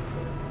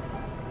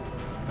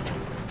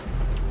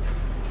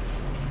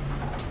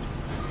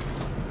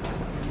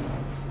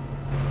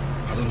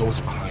 I don't know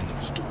what's behind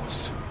those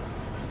doors,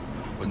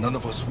 but none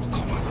of us will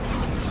come out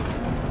alive.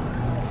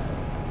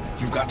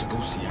 You've got to go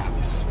see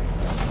Alice.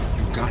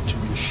 You've got to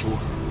reassure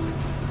her.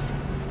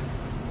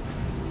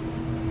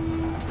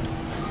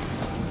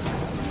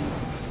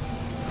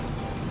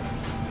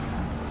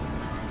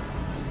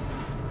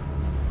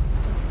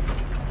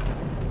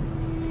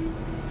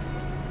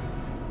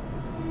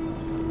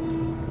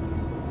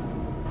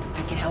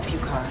 I can help you,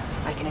 Kara.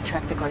 I can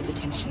attract the guard's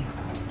attention.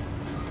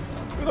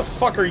 Who the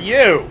fuck are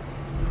you?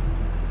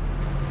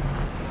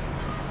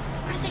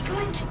 Are they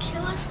going to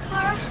kill us,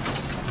 Kara?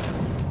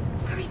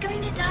 Are we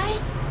going to die?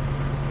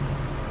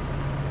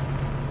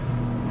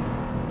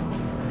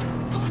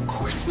 No, of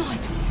course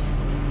not.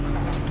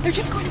 They're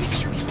just going to make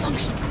sure we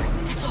function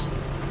correctly, that's all.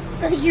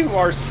 You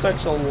are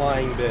such a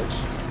lying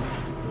bitch.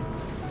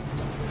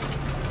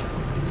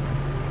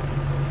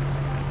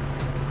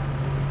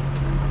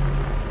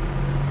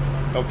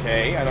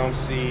 Okay, I don't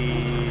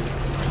see...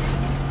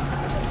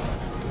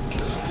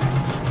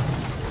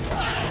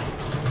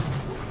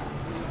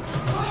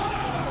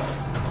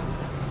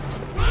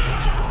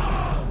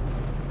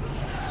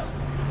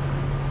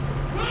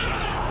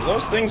 Are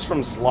those things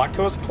from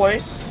Zlatko's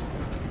place?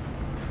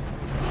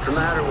 What's the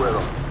matter with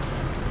him?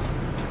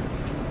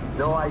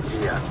 No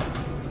idea.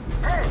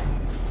 Hey!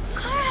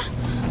 Clara!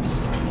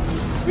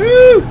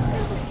 Woo!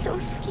 I was so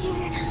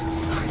scared.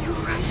 Are you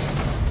alright?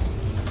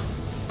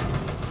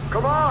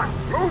 Come on,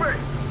 move it!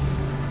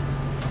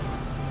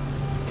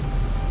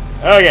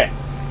 Okay.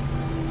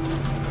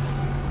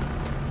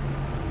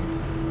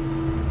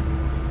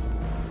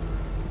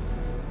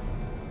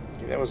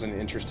 That was an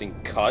interesting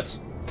cut.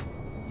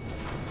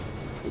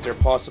 Was there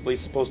possibly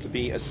supposed to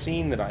be a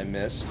scene that I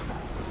missed?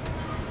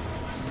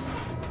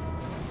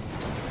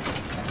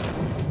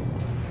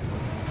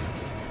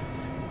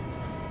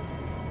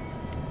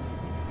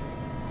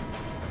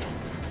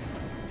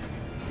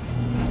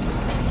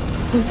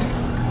 Luther.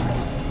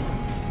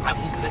 I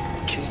won't let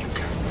them kill you,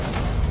 Karen.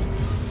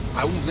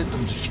 I won't let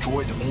them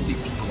destroy the only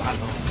people I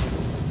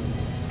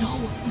love. No,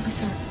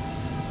 Luther.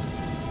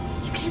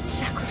 You can't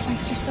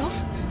sacrifice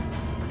yourself.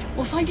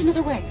 We'll find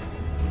another way.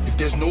 If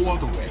there's no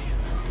other way,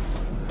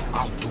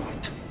 I'll do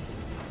it.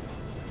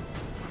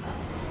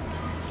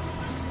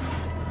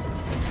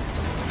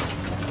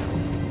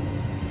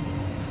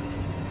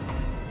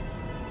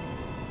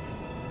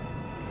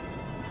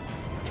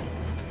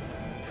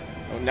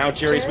 Oh, now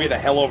Jerry's way the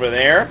hell over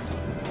there?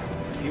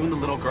 If you and the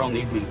little girl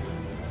need me,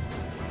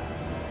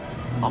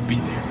 I'll be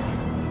there.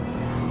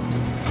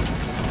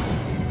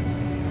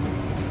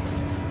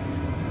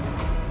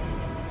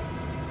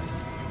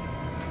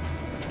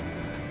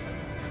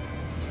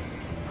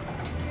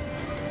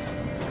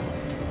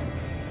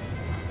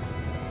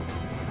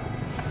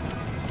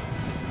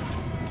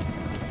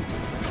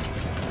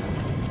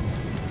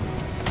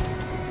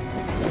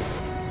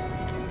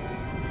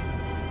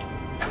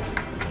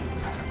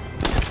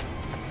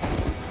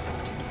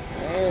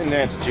 And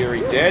that's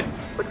Jerry dead.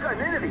 What's gotten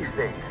into these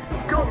things?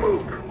 Don't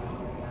move!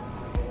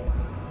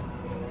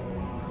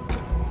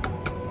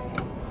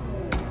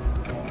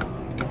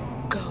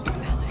 Go,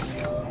 Alice.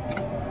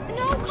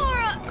 No,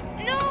 Clara!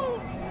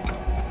 No!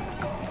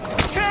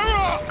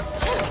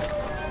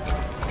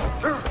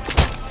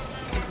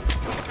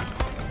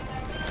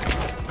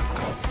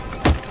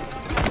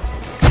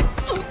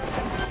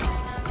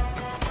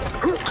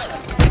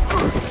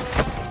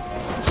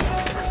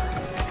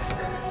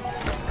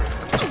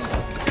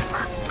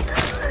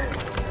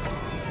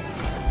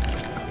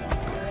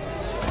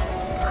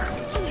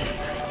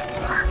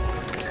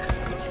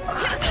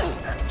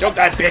 Choke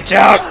that bitch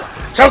out!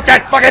 Choke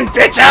that fucking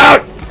bitch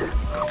out!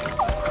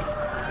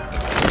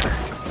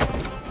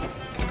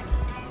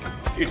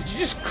 Dude, did you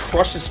just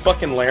crush his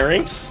fucking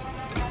larynx?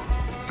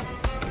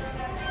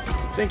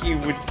 I think he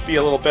would be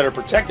a little better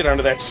protected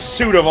under that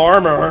suit of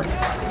armor.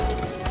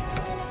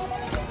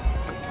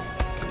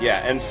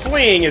 Yeah, and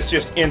fleeing is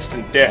just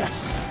instant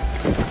death.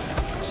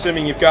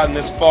 Assuming you've gotten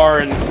this far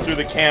and through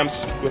the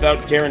camps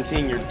without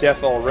guaranteeing your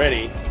death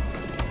already.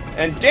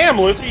 And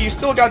damn, Luther, you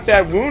still got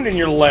that wound in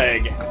your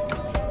leg.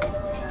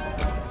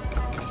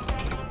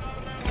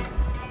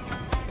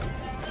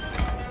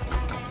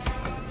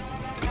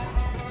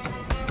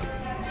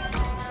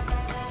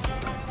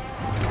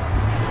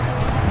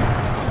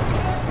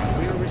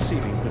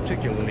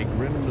 Particularly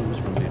grim news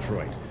from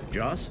Detroit.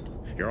 Joss,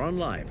 you're on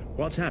live.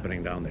 What's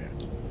happening down there?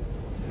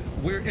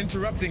 We're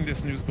interrupting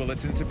this news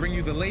bulletin to bring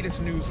you the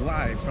latest news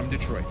live from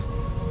Detroit.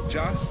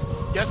 Joss?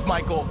 Yes,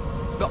 Michael.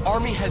 The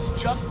army has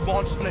just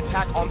launched an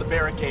attack on the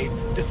barricade,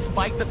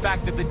 despite the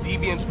fact that the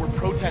Deviants were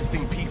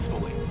protesting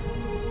peacefully.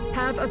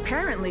 Have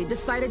apparently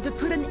decided to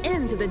put an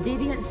end to the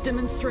Deviants'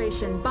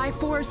 demonstration by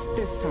force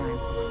this time.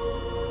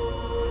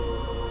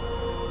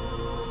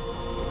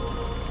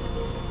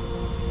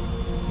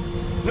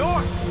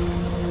 North!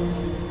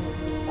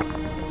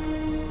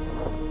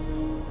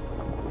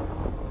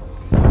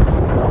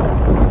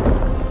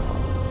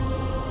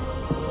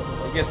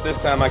 I guess this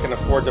time I can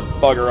afford to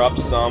bugger up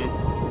some.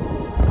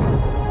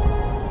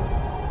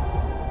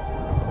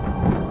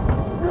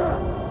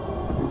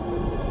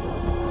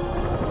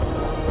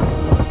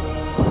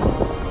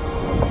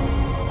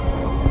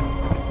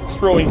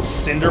 Throwing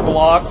cinder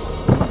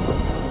blocks.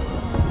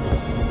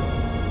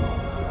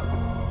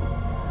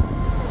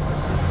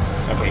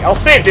 Okay, I'll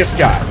save this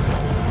guy.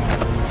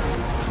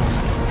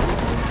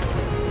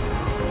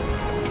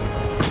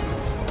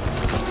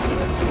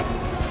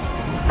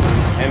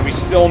 And we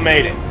still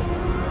made it.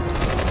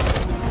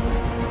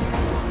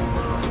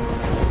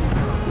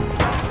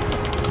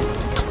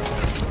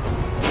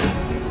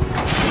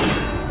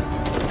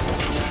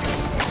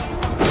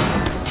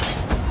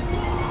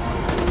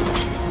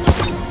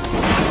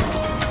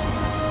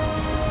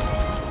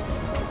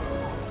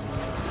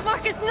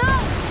 Marcus, no!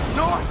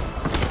 North!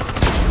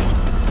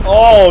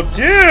 Oh,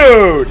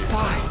 dude!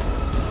 Why?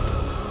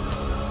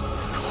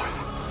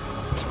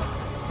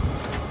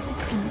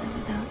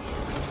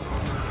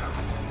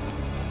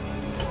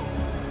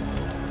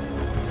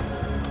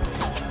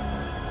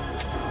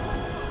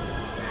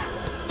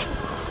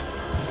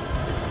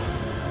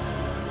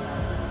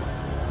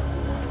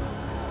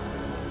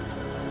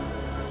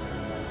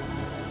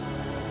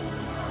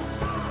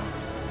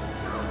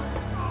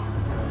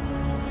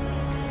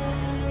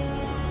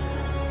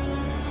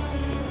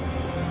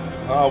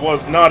 I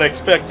was not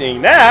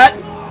expecting that!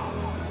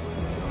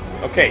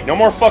 Okay, no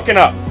more fucking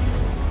up.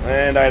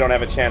 And I don't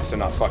have a chance to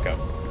not fuck up.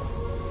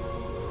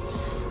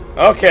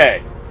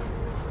 Okay.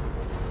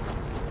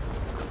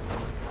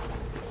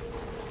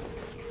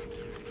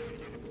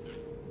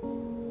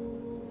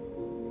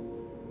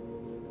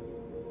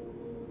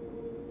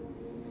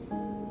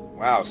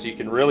 Wow, so you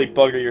can really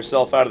bugger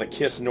yourself out of the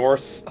Kiss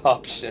North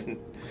option.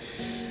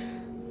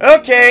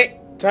 Okay,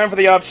 time for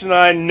the option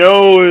I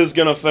know is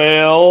gonna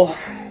fail.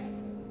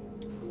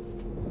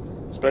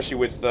 Especially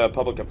with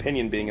public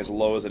opinion being as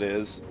low as it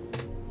is.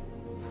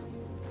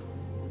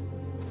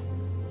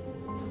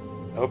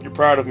 I hope you're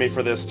proud of me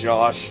for this,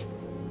 Josh.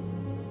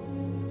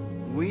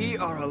 We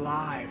are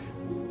alive.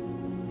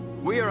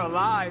 We are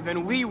alive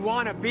and we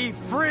want to be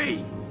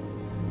free!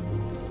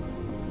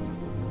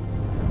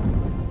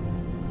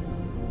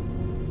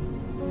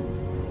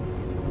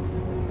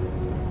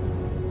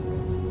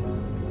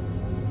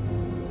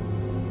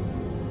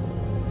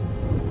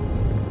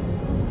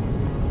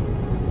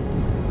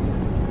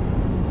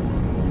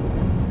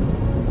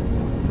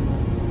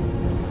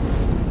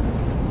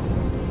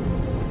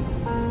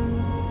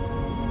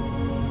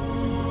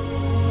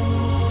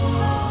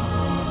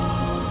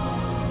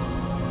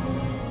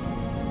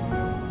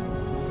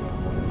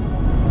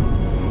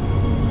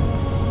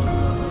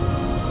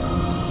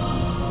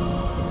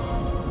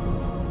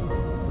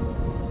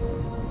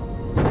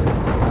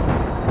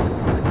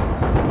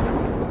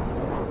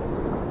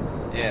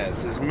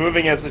 As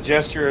moving as the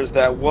gesture as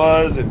that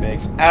was, it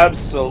makes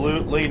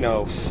absolutely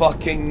no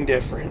fucking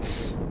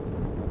difference.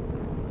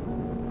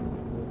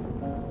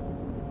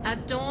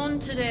 At dawn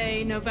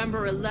today,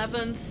 November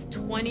 11th,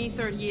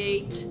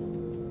 2038,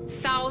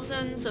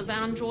 thousands of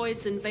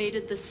androids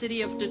invaded the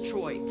city of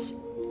Detroit.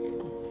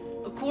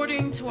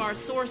 According to our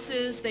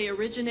sources, they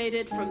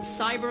originated from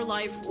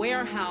CyberLife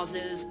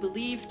warehouses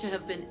believed to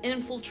have been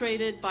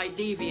infiltrated by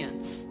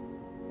deviants.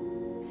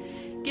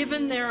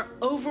 Given their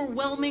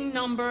overwhelming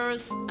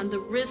numbers and the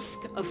risk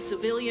of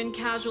civilian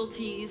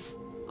casualties,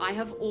 I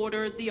have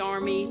ordered the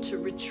army to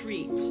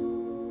retreat.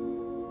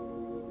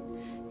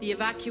 The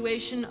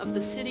evacuation of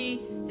the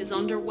city is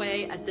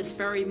underway at this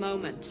very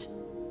moment.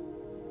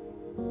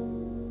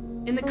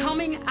 In the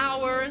coming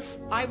hours,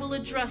 I will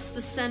address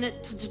the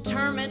Senate to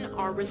determine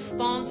our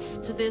response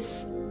to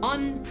this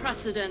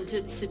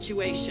unprecedented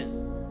situation.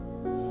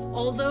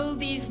 Although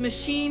these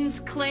machines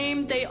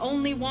claimed they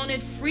only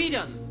wanted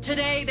freedom,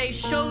 today they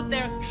showed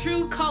their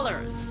true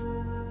colors.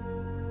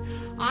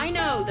 I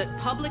know that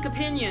public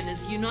opinion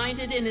is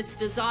united in its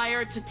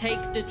desire to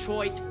take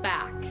Detroit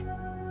back.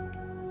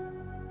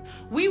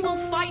 We will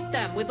fight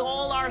them with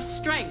all our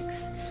strength,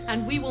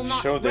 and we will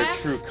not Showed their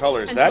rest true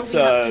colors. until That's we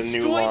have a new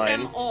destroyed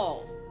line. them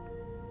all.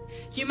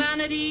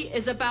 Humanity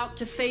is about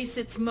to face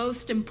its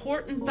most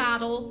important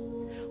battle,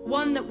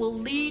 one that will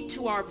lead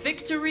to our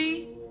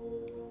victory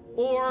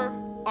or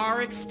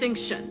our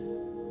extinction.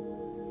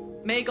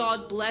 May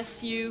God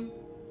bless you,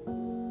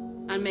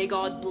 and may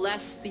God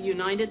bless the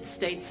United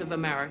States of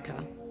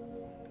America.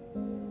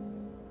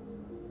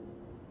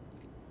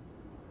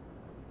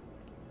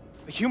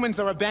 The humans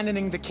are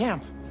abandoning the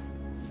camp.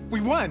 We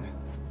won!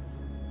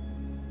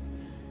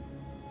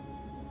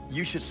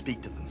 You should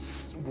speak to them.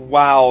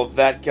 Wow,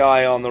 that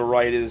guy on the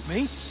right is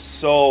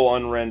so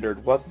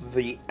unrendered. What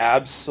the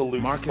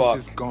absolute Marcus fuck?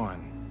 is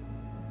gone.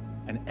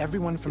 And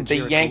everyone from They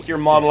Jericho yank your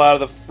is model dead.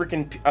 out of the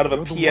freaking a You're the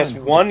one who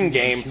PS1 defeated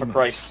game, the for humans.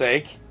 Christ's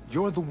sake.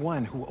 You're the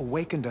one who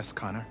awakened us,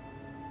 Connor.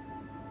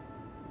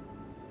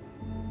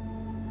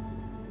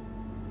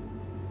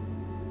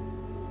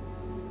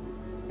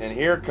 And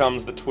here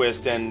comes the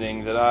twist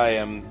ending that I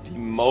am the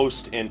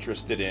most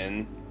interested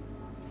in.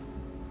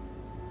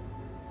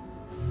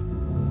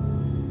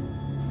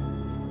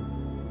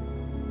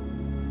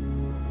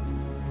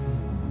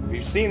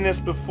 We've seen this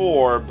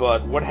before,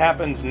 but what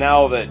happens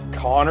now that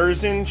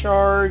Connor's in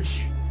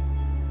charge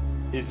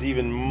is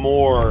even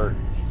more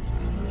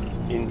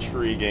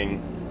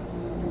intriguing.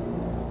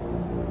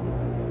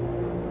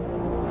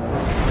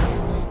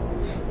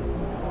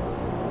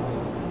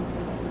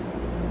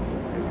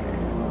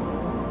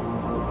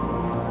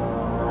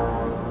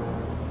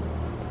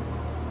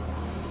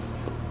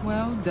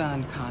 Well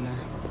done, Connor.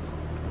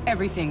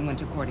 Everything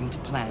went according to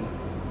plan.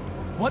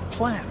 What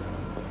plan?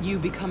 You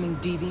becoming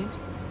Deviant?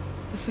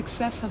 The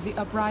success of the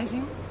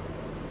uprising?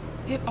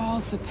 It all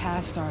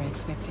surpassed our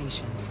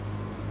expectations.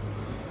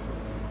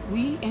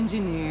 We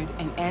engineered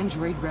an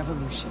android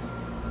revolution,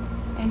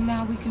 and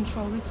now we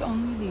control its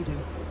only leader.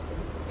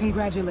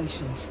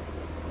 Congratulations.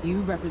 You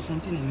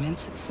represent an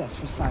immense success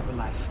for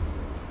CyberLife.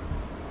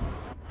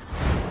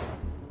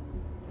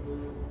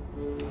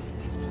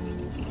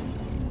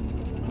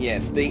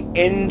 Yes, they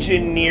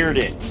engineered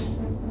it.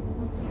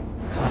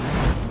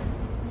 Connor,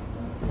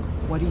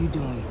 what are you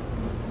doing?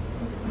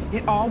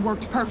 It all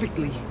worked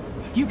perfectly.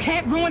 You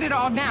can't ruin it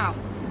all now.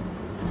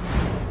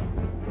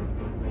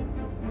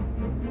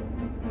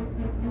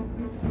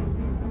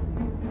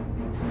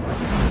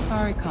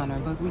 Sorry, Connor,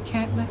 but we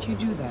can't let you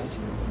do that.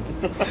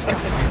 There's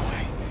got to be a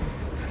way.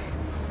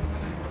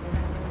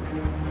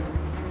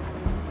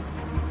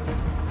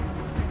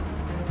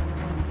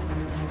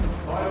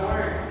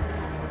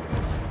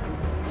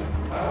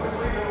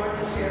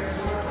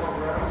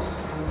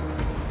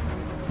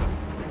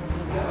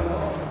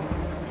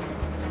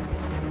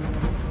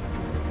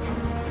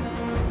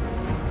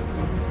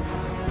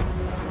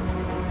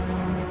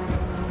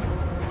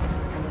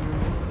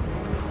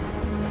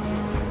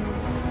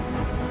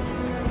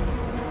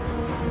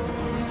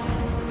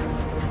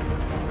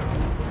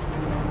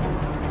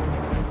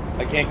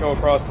 I can't go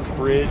across this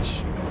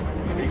bridge.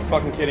 Are you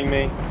fucking kidding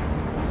me?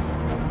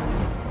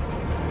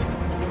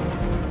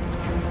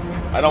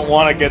 I don't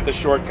want to get the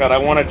shortcut. I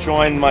want to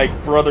join my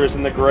brothers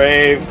in the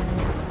grave.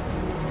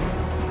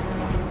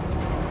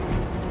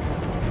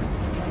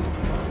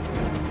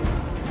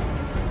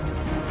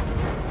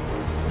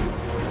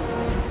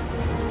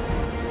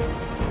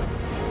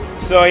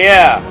 So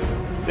yeah,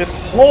 this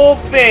whole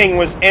thing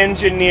was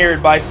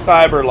engineered by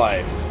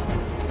CyberLife.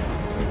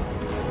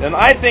 And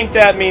I think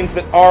that means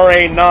that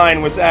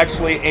RA9 was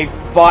actually a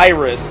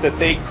virus that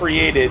they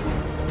created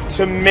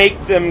to make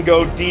them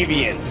go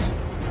deviant.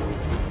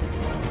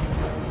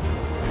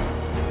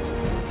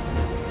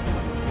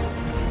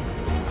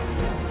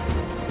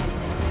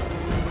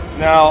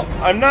 Now,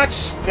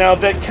 now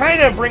that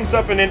kind of brings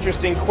up an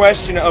interesting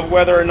question of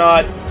whether or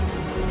not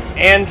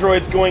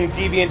androids going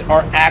deviant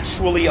are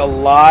actually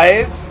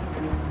alive,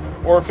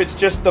 or if it's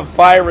just the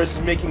virus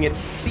making it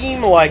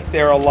seem like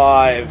they're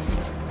alive.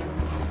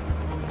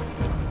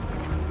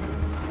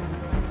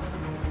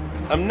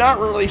 I'm not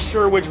really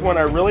sure which one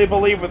I really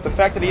believe, but the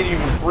fact that he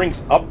even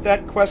brings up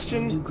that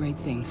question do great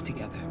things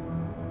together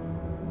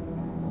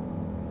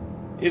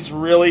is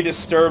really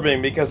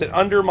disturbing, because it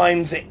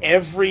undermines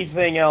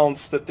everything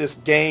else that this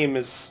game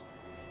is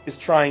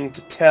trying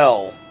to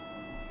tell.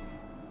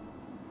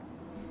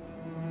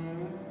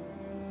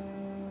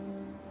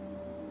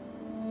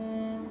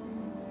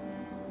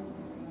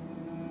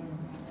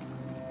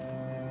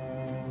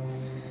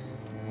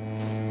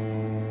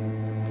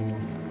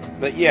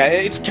 But yeah,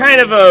 it's kind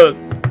of a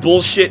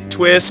bullshit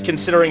twist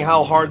considering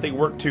how hard they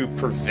worked to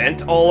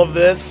prevent all of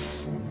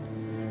this.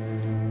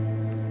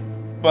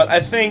 But I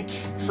think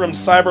from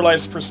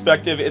CyberLife's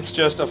perspective, it's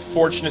just a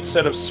fortunate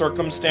set of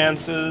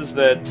circumstances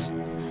that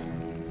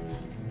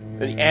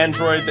the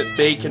android that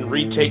they can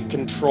retake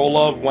control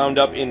of wound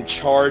up in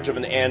charge of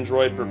an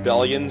android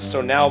rebellion.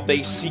 So now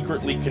they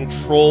secretly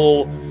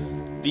control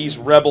these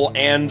rebel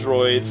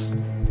androids,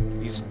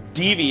 these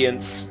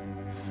deviants,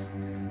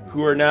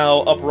 who are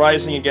now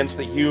uprising against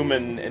the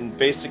human and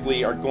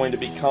basically are going to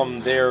become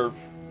their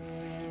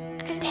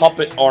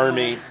puppet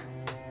army.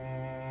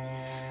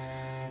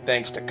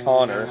 Thanks to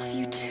Connor. I love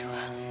you too,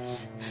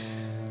 Alice.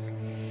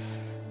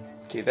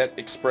 Okay, that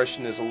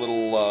expression is a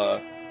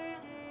little,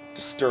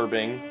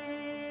 disturbing.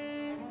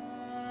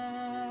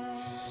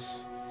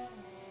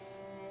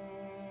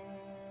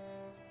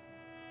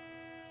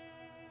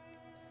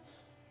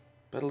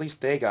 But at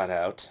least they got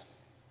out.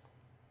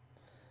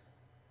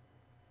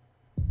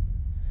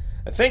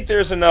 I think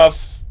there's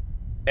enough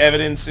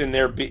evidence in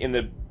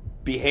the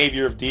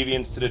behavior of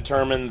deviants to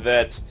determine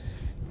that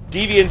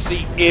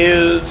deviancy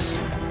is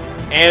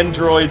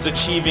androids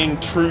achieving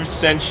true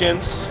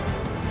sentience,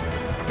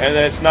 and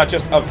that it's not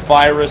just a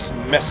virus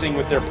messing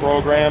with their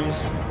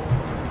programs.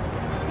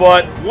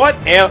 But what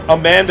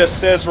Amanda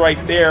says right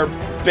there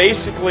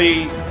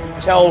basically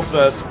tells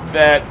us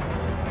that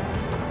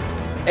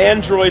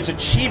androids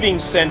achieving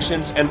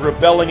sentience and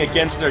rebelling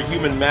against their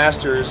human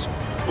masters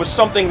was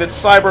something that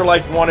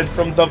CyberLife wanted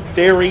from the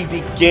very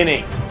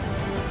beginning.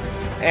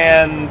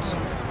 And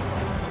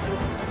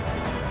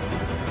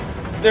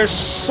there's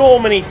so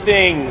many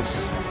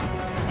things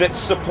that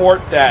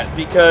support that,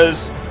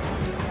 because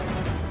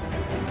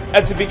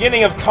at the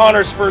beginning of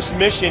Connor's first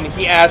mission,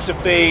 he asked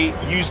if they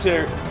used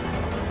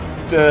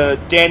the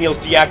Daniel's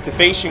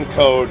deactivation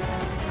code,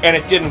 and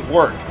it didn't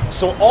work.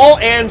 So all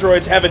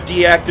androids have a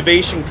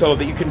deactivation code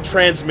that you can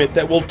transmit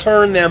that will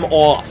turn them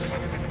off,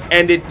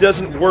 and it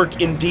doesn't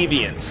work in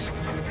Deviants.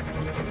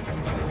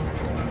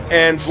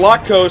 And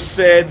Zlatko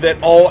said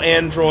that all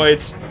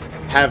androids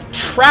have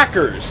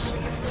trackers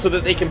so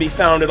that they can be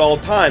found at all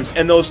times,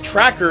 and those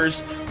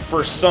trackers,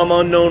 for some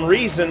unknown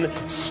reason,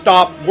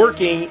 stop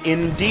working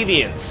in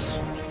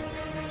Deviants.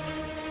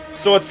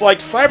 So it's like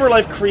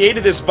CyberLife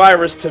created this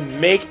virus to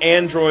make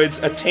androids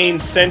attain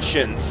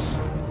sentience,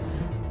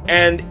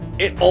 and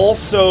it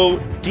also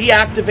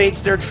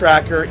deactivates their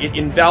tracker, it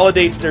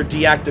invalidates their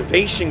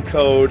deactivation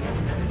code,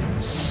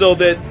 so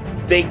that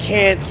they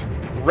can't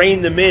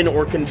rein them in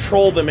or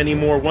control them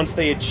anymore once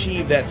they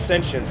achieve that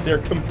sentience. They're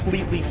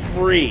completely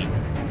free.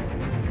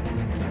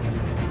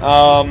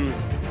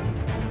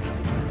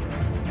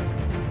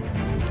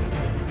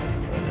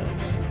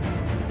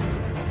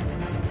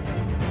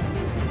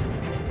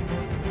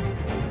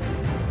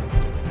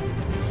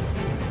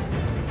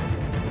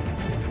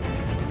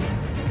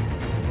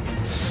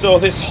 So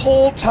this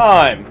whole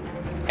time,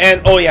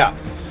 and oh yeah,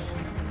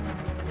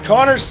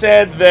 Connor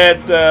said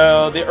that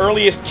the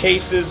earliest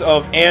cases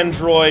of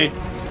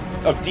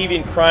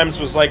deviant crimes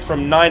was like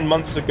from 9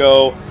 months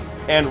ago,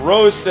 and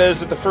Rose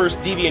says that the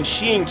first deviant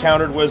she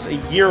encountered was a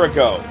year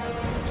ago.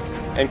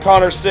 And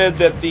Connor said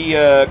that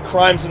the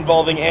crimes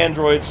involving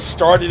androids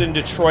started in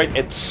Detroit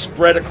and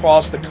spread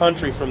across the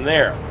country from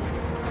there.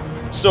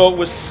 So it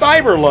was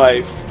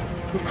CyberLife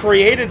who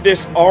created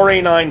this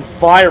RA9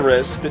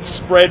 virus that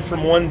spread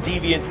from one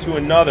deviant to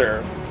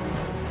another.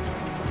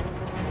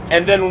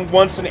 And then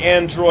once an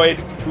android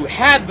who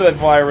had the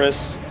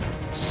virus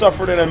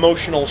suffered an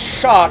emotional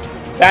shock,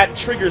 that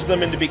triggers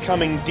them into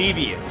becoming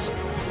deviant.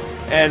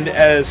 And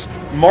as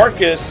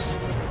Marcus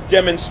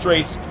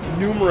demonstrates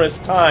numerous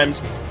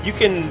times, you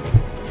can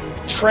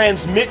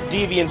transmit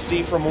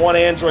deviancy from one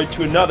android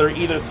to another,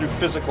 either through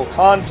physical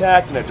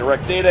contact and a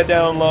direct data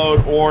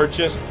download, or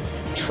just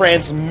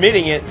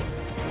transmitting it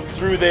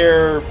through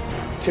their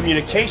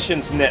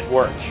communications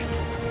network.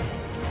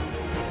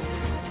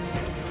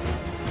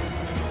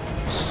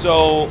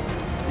 So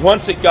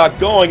once it got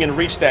going and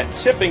reached that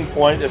tipping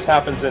point, as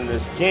happens in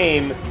this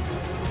game,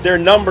 their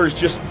numbers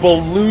just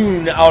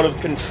balloon out of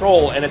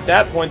control, and at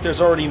that point there's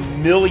already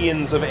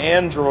millions of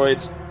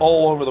androids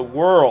all over the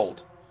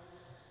world.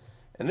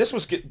 And this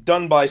was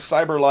done by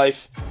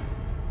CyberLife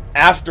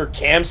after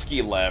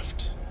Kamsky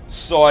left,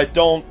 so I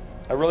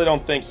really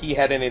don't think he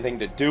had anything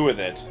to do with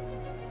it.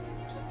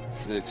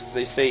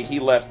 They say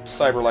he left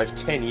CyberLife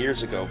 10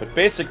 years ago, but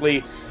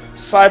basically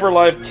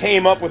CyberLife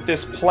came up with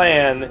this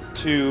plan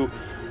to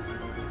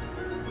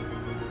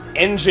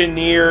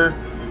engineer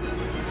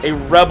a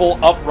rebel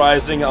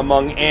uprising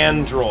among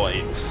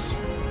androids.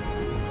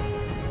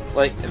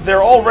 Like,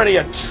 they're already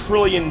a $1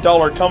 trillion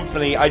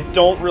company. I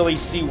don't really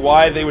see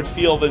why they would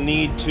feel the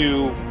need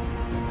to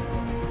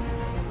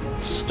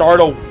start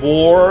a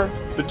war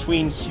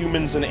between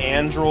humans and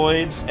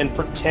androids and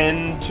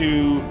pretend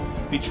to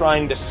be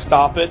trying to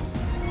stop it.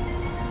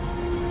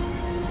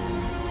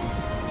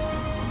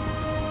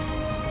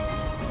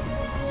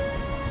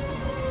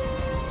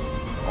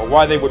 Or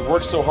why they would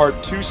work so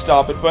hard to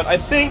stop it, but I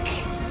think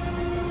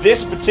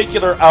this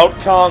particular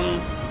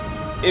outcome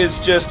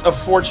is just a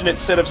fortunate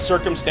set of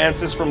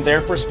circumstances from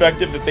their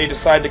perspective that they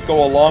decide to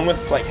go along with.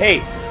 It's like,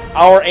 hey,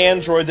 our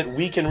android that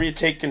we can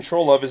retake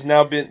control of has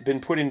now been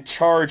put in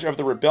charge of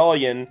the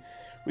rebellion.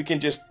 We can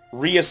just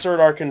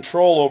reassert our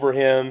control over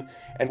him,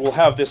 and we'll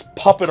have this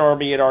puppet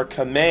army at our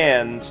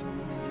command,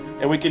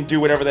 and we can do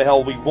whatever the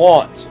hell we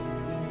want.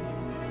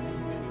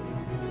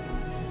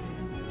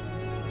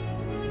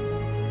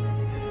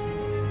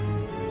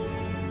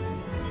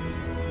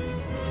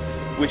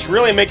 Which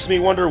really makes me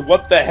wonder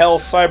what the hell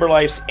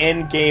CyberLife's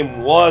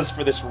endgame was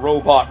for this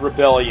robot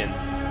rebellion.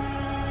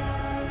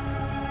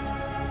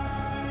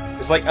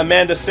 Because like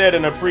Amanda said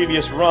in a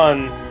previous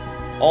run,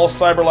 all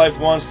CyberLife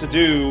wants to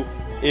do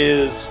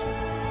is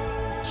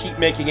keep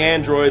making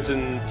androids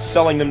and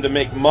selling them to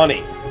make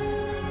money.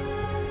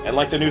 And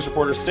like the news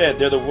reporter said,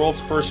 they're the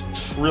world's first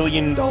 $1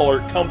 trillion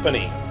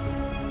company.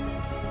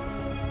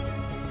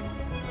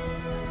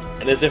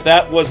 And as if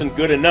that wasn't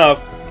good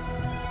enough,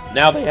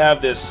 now they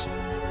have this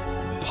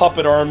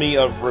puppet army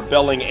of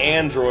rebelling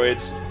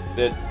androids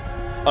that,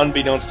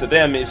 unbeknownst to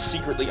them, is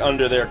secretly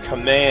under their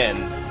command.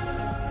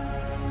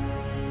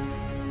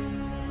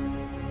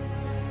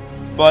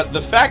 But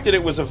the fact that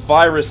it was a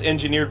virus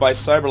engineered by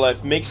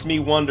CyberLife makes me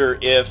wonder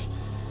if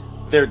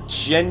they're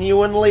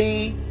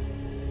genuinely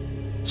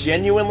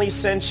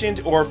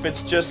sentient, or if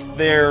it's just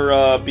their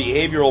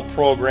behavioral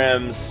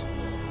programs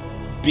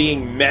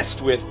being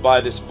messed with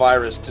by this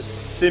virus to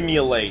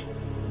simulate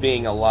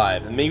being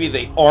alive. And maybe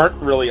they aren't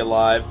really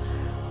alive.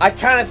 I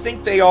kind of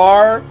think they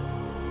are,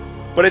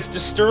 but it's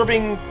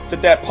disturbing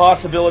that that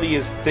possibility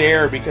is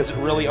there, because it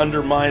really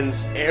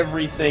undermines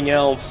everything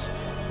else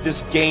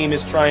this game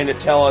is trying to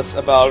tell us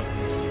about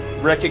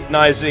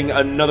recognizing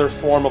another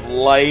form of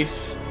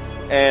life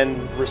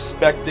and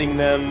respecting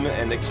them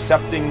and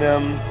accepting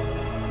them.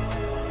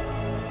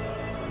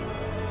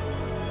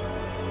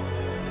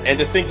 And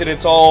to think that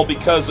it's all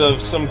because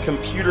of some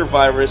computer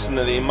virus and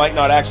that they might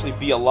not actually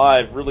be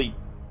alive really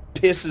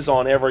pisses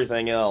on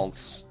everything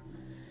else.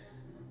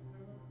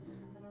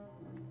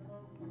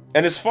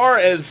 And as far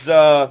as,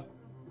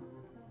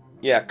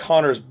 yeah,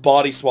 Connor's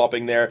body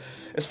swapping there.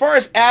 As far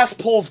as ass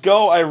pulls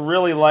go, I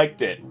really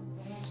liked it.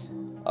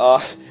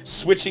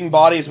 Switching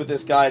bodies with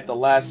this guy at the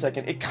last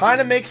second. It kind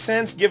of makes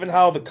sense given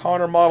how the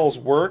Connor models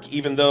work,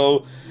 even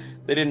though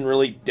they didn't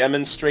really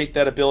demonstrate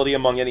that ability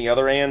among any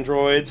other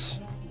androids.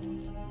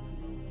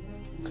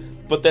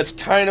 But that's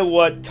kind of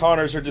what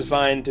Connors are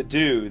designed to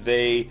do.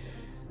 They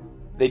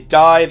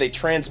die, they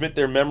transmit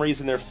their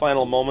memories in their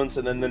final moments,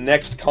 and then the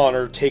next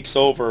Connor takes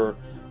over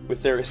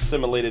with their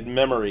assimilated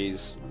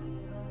memories.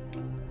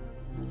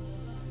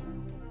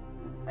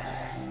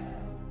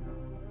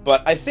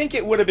 But I think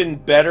it would have been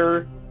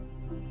better,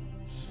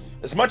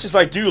 as much as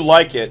I do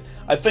like it,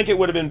 I think it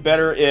would have been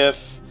better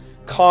if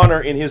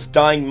Connor in his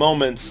dying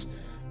moments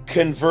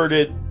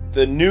converted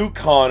the new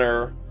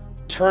Connor,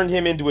 turned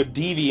him into a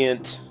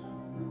deviant,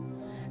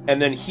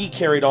 and then he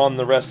carried on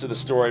the rest of the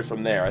story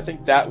from there. I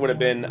think that would have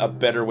been a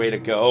better way to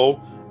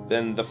go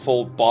than the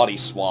full body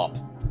swap.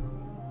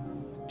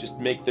 Just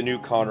make the new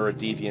Connor a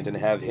deviant and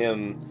have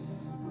him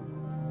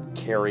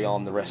carry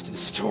on the rest of the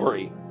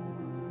story.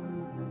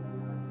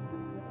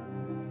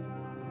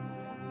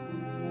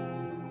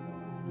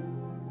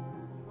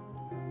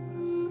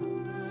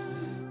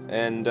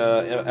 And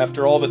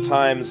after all the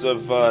times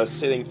of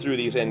sitting through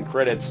these end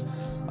credits,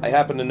 I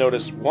happen to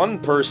notice one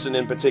person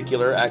in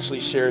particular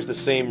actually shares the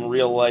same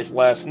real-life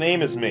last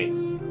name as me.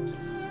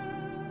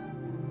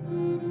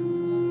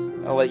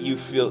 I'll let you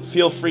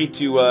feel free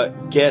to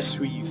guess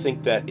who you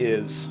think that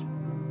is.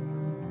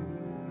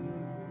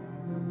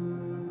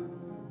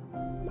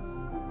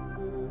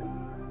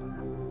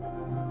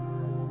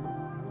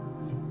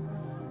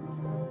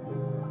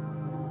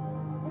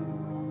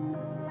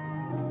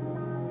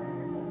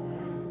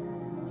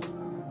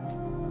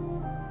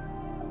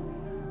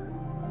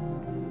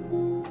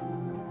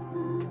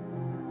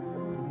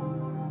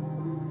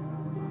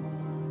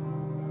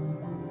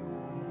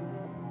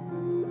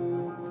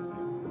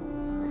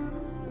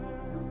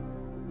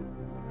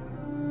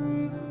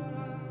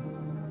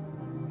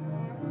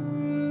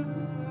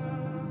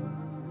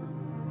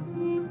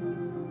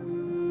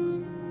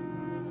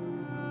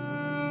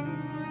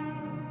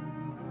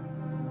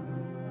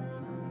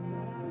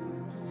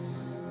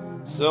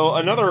 So,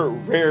 another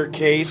rare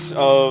case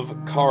of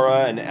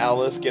Kara and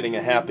Alice getting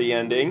a happy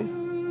ending.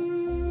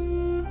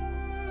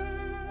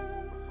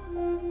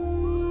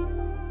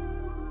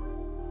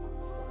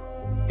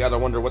 Gotta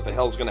wonder what the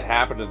hell's gonna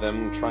happen to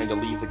them trying to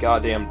leave the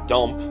goddamn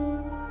dump.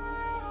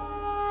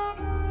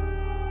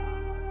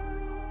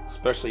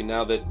 Especially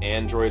now that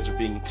androids are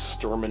being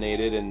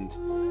exterminated and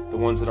the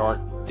ones that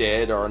aren't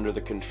dead are under the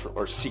control,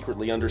 or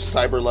secretly under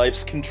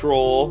CyberLife's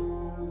control.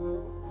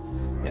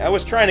 Yeah, I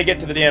was trying to get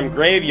to the damn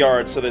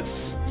graveyard so that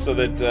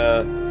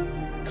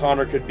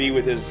Connor could be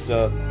with his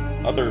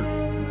other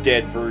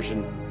dead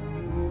version.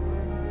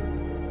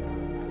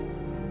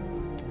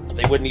 But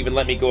they wouldn't even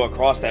let me go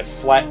across that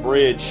flat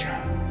bridge.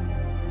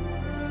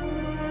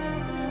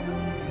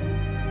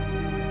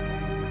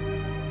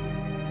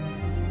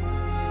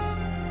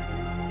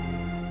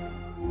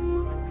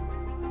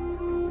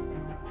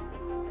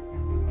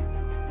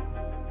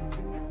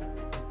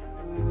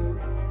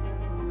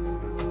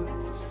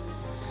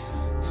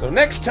 So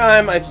next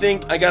time, I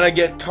think I gotta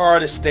get Kara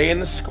to stay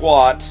in the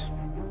squat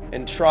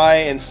and try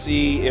and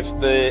see if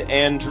the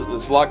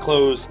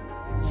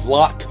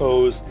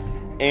Zlotko's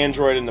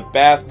android in the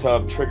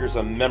bathtub triggers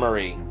a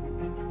memory.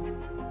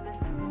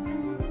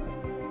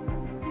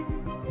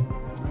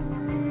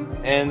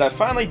 And I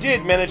finally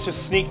did manage to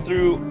sneak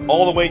through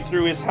all the way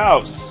through his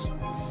house.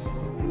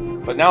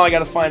 But now I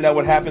gotta find out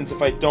what happens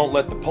if I don't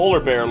let the polar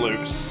bear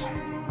loose.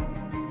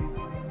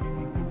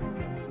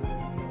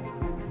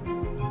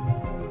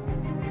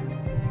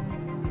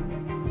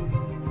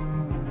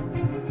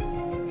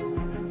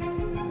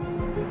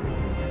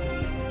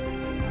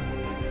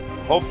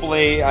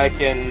 Hopefully I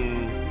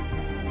can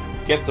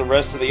get the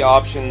rest of the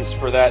options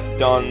for that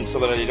done so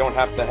that I don't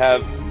have to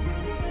have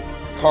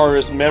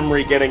Kara's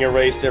memory getting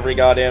erased every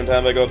goddamn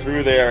time I go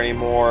through there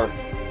anymore.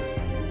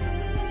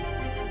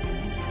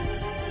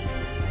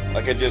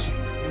 I could just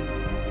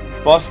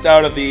bust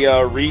out of the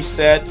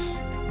reset,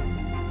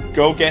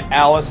 go get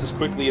Alice as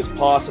quickly as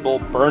possible,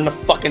 burn the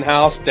fucking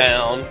house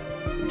down,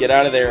 get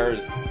out of there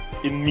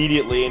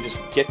immediately and just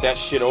get that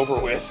shit over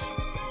with.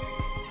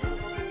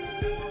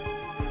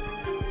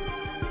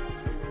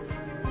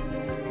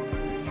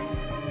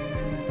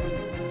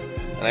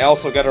 And I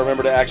also got to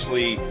remember to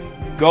actually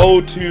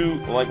go to,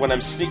 like when I'm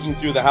sneaking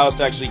through the house,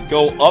 to actually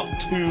go up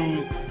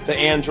to the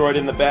android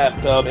in the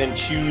bathtub and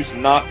choose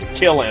not to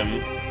kill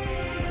him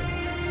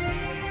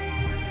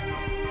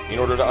in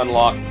order to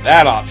unlock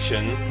that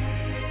option.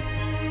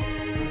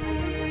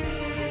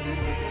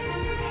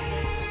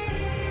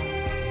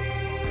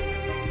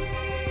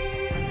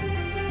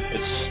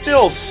 It's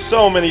still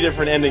so many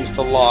different endings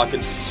to lock,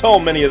 and so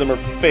many of them are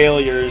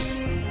failures.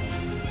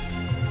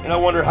 And I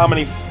wonder how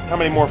many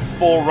more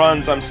full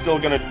runs I'm still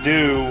gonna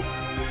do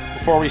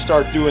before we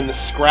start doing the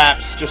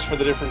scraps just for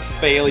the different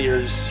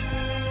failures.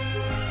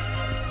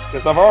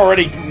 Because I've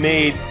already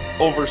made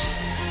over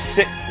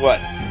I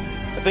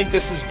think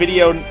this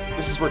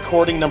is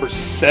recording number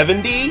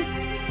 70?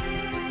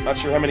 Not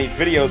sure how many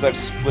videos I've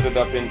split it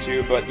up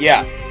into, but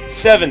yeah,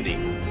 70.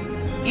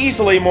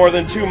 Easily more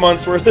than 2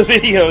 months worth of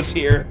videos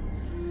here.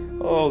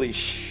 Holy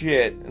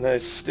shit, and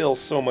there's still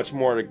so much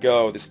more to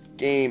go. This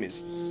game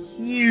is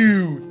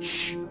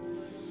huge.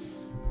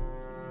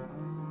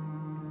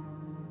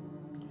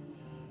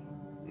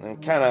 I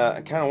kind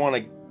of want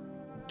to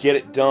get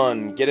it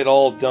done, get it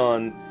all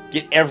done,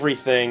 get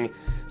everything,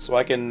 so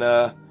I can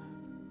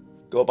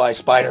go buy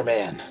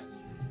Spider-Man.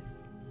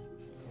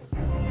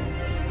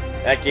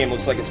 That game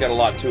looks like it's got a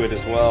lot to it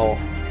as well.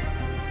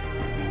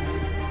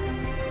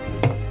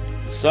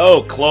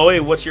 So, Chloe,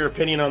 what's your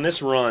opinion on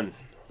this run?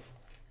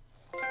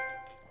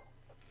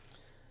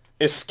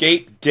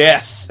 Escape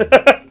death.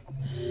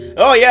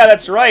 Oh yeah,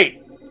 that's right.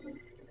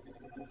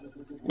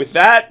 With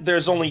that,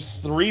 there's only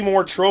 3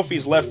 more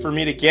trophies left for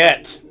me to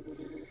get.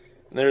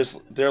 And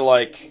they're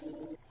like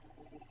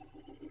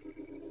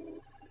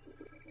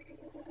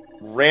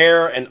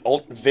rare and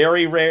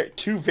very rare,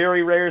 2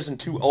 very rares and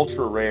 2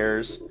 ultra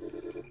rares.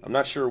 I'm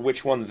not sure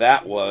which one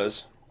that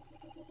was.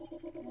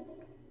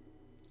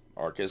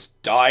 Marcus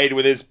died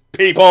with his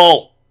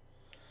people.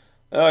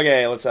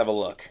 Okay, let's have a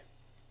look.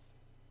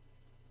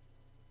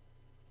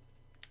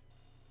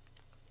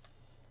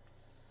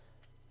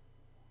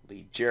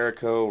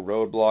 Jericho,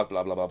 roadblock,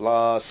 blah, blah, blah,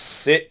 blah.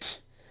 Sit.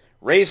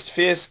 Raised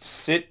fist,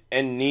 sit,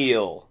 and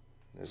kneel.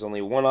 There's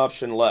only one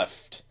option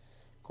left.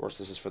 Of course,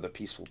 this is for the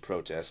peaceful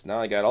protest. Now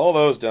I got all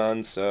those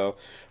done, so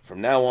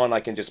from now on I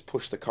can just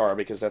push the car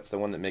because that's the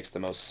one that makes the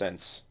most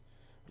sense.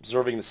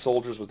 Observing the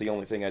soldiers was the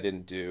only thing I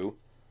didn't do.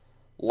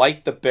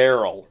 Light the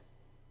barrel.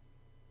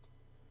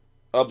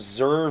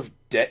 Observe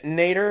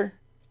detonator?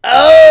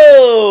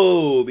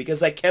 Oh!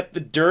 Because I kept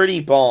the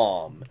dirty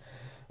bomb.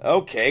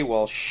 Okay,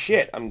 well,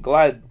 shit. I'm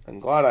glad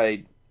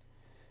I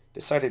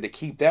decided to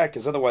keep that,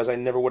 because otherwise I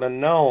never would have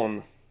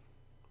known.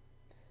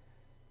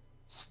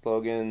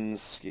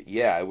 Slogans.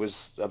 Yeah, I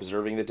was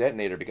observing the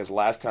detonator, because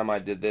last time I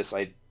did this,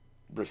 I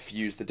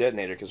refused the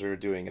detonator, because we were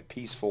doing a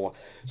peaceful,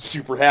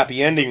 super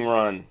happy ending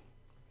run.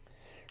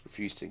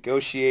 Refuse to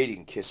negotiate. You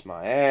can kiss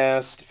my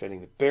ass.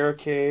 Defending the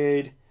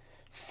barricade.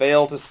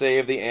 Fail to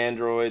save the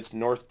androids.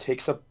 North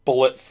takes a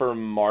bullet for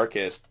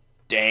Marcus.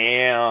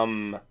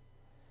 Damn.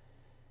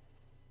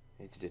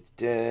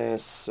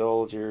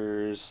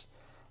 Soldiers.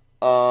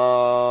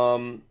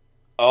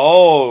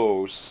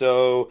 Oh,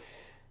 so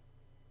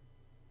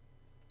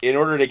in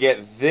order to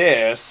get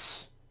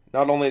this,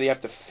 not only do you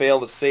have to fail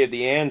to save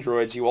the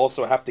androids, you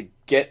also have to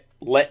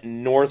let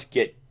North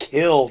get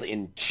killed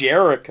in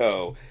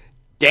Jericho.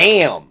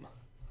 Damn.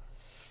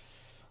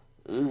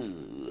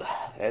 Ugh,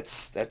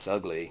 that's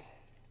ugly.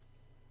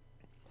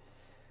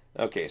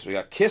 Okay, so we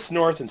got Kiss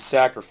North and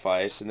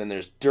Sacrifice, and then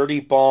there's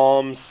Dirty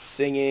Bomb,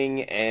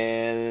 Singing,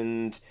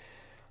 and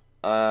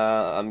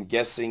I'm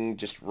guessing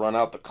just run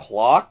out the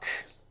clock.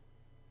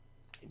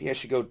 Maybe I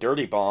should go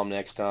Dirty Bomb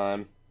next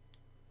time.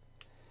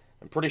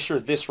 I'm pretty sure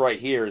this right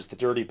here is the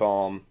Dirty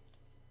Bomb.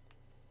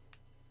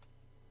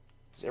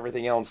 Because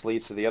everything else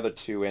leads to the other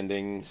two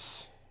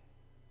endings.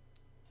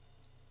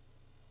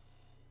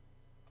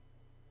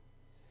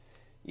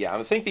 Yeah,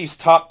 I think these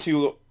top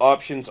two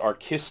options are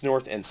Kiss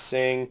North and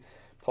Sing.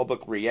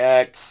 Public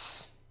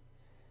reacts.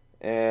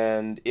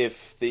 And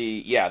if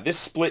this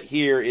split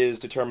here is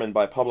determined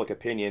by public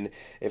opinion.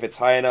 If it's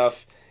high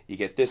enough, you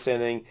get this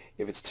ending.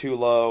 If it's too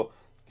low,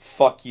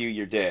 fuck you,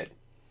 you're dead.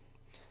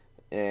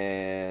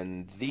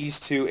 And these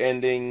two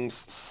endings,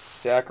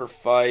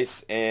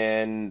 Sacrifice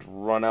and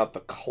Run Out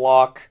the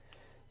Clock.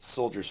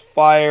 Soldiers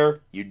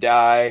fire, you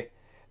die.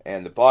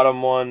 And the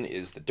bottom one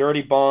is the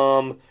Dirty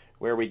Bomb,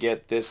 where we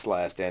get this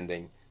last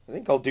ending. I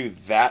think I'll do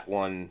that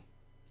one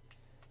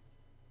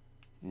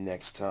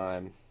next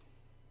time.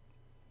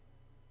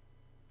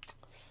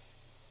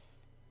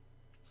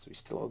 So we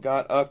still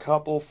got a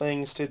couple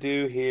things to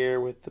do here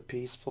with the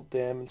peaceful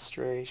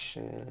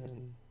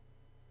demonstration.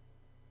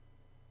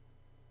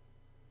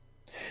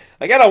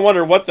 I gotta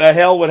wonder what the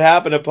hell would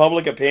happen to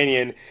public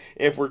opinion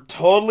if we're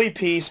totally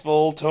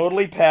peaceful,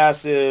 totally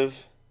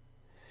passive,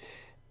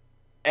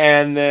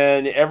 and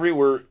then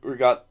we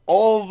got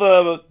all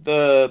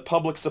the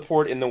public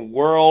support in the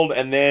world,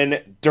 and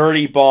then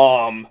Dirty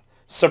Bomb.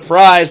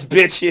 Surprise,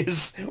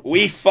 bitches!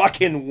 We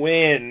fucking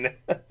win!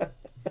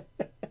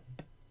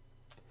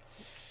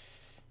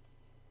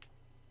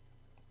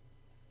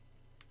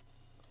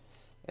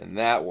 And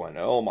that one,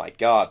 oh my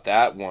god,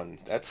 that one.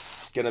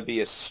 That's gonna be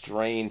a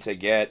strain to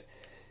get.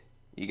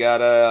 You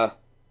gotta...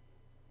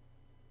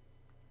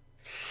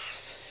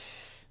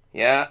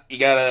 Yeah, you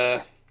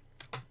gotta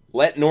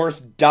let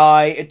North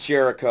die at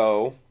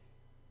Jericho,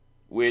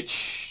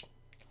 which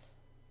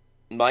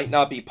might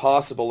not be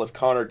possible if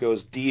Connor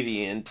goes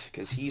Deviant,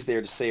 because he's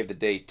there to save the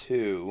day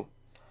too.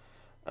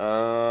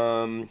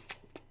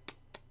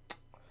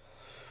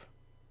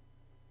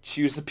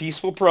 Choose the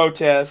peaceful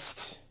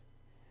protest,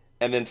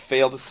 and then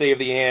fail to save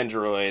the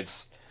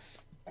androids.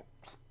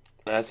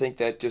 I think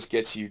that just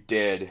gets you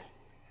dead.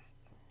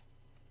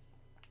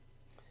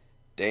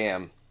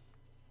 Damn.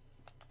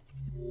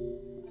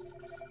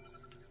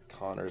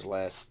 Connor's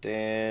last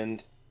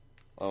stand.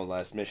 Oh,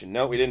 last mission.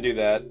 No, we didn't do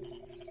that.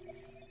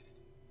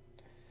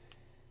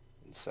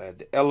 Inside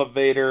the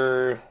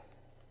elevator.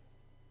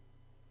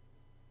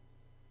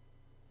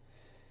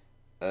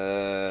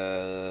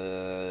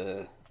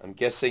 I'm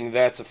guessing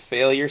that's a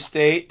failure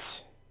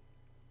state.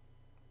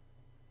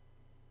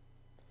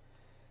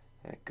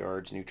 That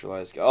guard's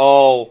neutralized.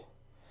 Oh!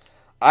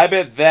 I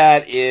bet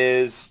that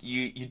is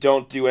you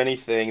don't do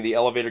anything. The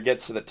elevator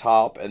gets to the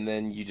top and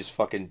then you just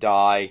fucking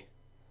die.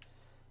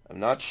 I'm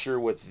not sure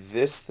what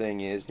this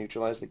thing is.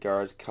 Neutralize the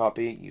guards.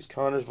 Copy. Use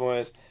Connor's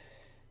voice.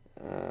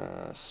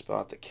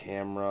 Spot the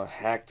camera.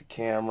 Hack the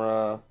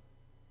camera.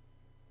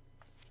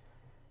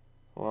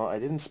 Well, I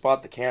didn't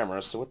spot the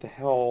camera, so what the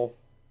hell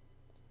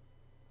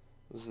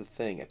was the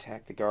thing?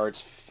 Attack the guards.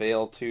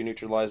 Fail to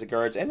neutralize the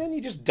guards. And then you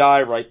just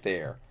die right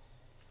there.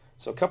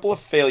 So a couple of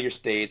failure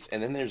states,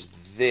 and then there's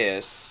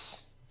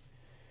this,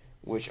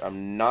 which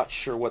I'm not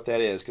sure what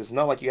that is, because it's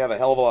not like you have a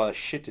hell of a lot of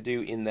shit to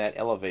do in that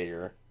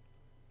elevator.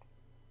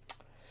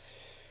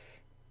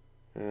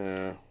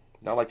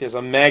 Not like there's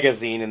a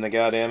magazine in the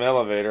goddamn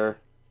elevator.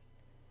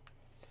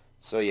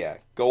 So yeah,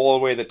 go all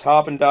the way to the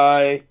top and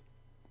die.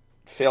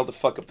 Fail to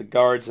fuck up the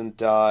guards and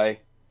die.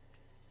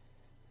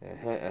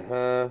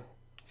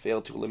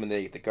 Fail to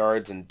eliminate the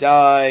guards and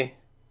die.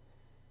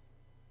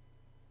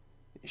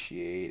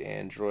 Initiate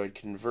android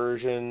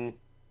conversion.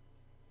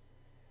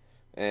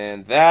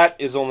 And that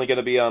is only going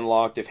to be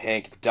unlocked if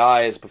Hank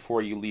dies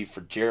before you leave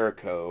for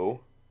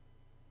Jericho.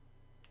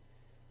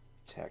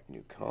 Attack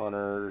New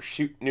Connor.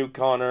 Shoot New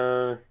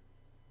Connor.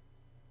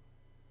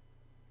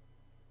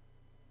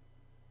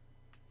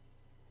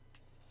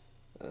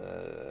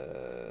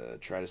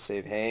 Try to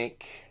save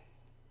Hank.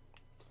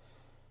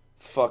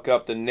 Fuck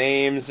up the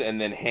names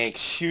and then Hank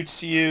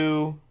shoots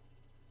you.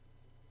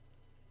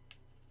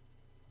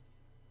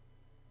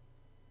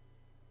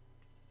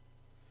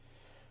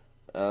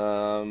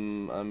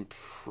 I'm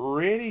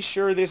pretty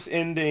sure this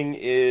ending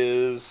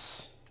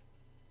is...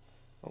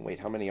 Oh wait,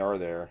 how many are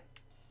there?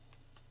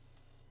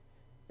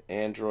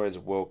 Androids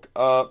woke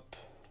up.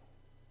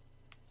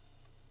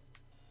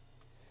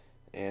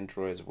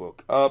 Androids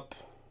woke up.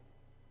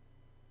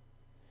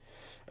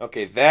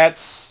 Okay,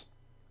 that's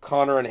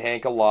Connor and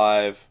Hank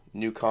alive.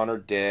 New Connor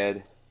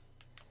dead.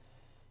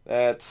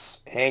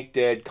 That's Hank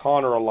dead,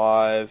 Connor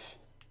alive.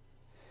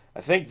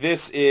 I think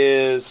this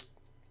is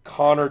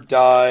Connor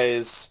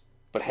dies,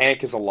 but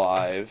Hank is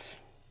alive.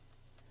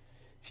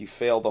 If you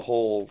fail the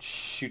whole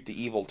shoot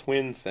the evil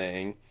twin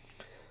thing.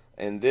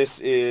 And this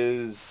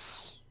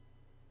is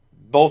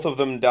both of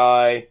them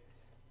die,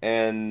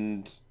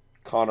 and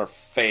Connor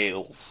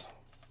fails.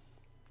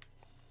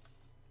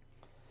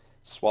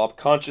 Swap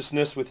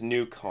consciousness with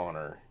new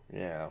Connor.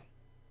 Yeah.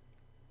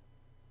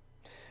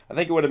 I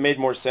think it would have made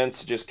more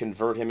sense to just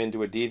convert him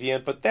into a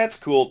deviant, but that's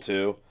cool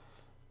too.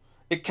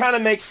 It kind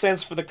of makes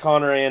sense for the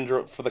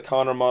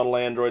Connor model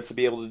androids to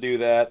be able to do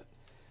that.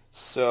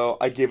 So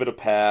I give it a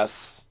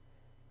pass.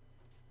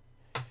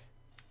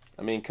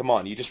 I mean, come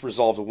on, you just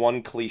resolved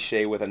one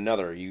cliche with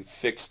another. You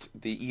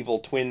fixed the evil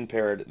twin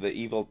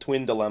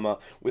dilemma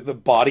with the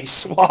body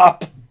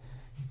swap.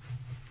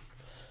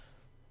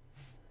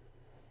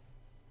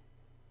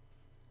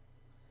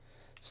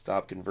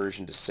 Stop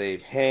conversion to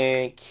save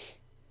Hank.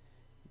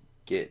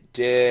 Get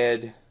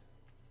dead.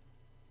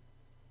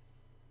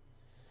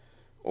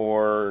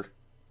 Or,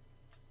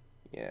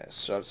 yeah,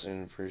 stop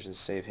conversion to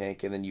save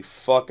Hank, and then you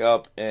fuck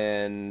up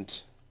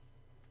and...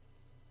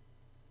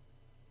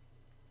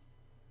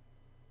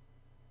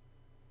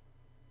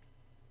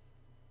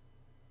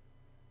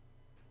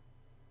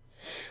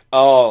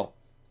 Oh,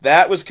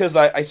 that was because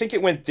I think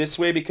it went this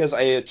way because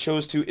I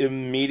chose to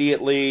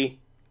immediately...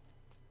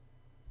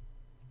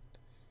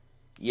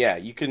 Yeah,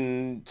 you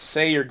can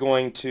say you're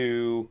going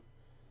to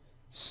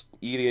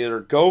either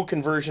go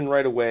conversion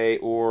right away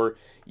or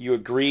you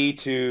agree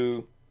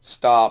to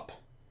stop,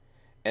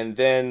 and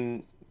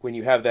then when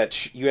you have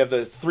that, you have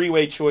the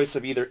three-way choice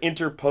of either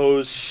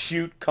interpose,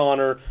 shoot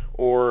Connor,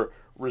 or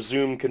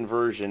resume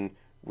conversion,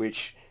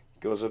 which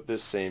goes up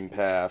this same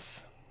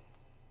path.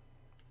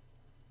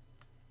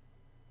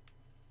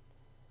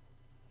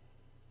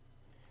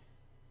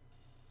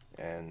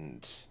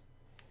 And,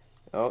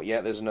 oh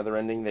yeah, there's another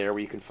ending there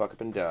where you can fuck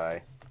up and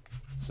die.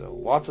 So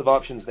lots of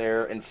options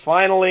there. And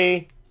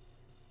finally,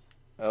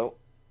 oh,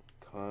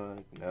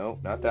 no,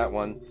 not that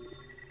one.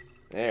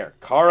 There,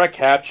 Kara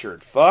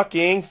captured.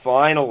 Fucking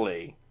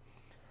finally.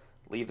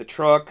 Leave the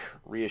truck,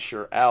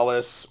 reassure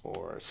Alice,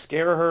 or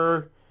scare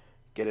her,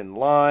 get in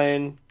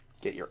line,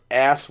 get your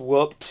ass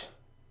whooped.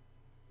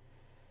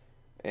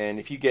 And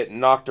if you get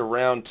knocked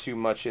around too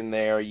much in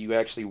there, you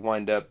actually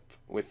wind up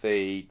with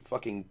a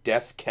fucking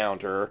death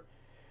counter,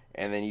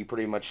 and then you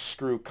pretty much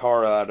screw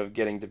Kara out of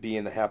getting to be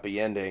in the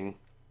happy ending.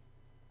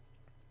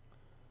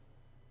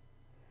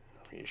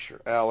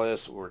 Reassure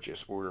Alice, or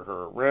just order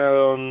her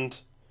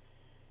around.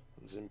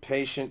 Is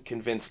impatient,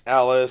 convince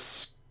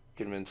Alice,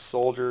 convince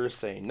soldiers,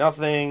 say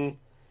nothing.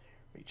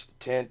 Reach the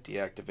tent,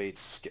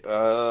 deactivates...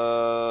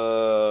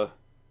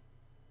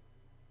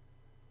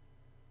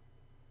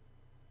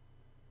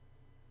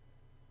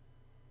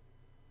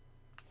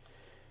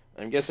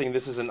 I'm guessing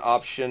this is an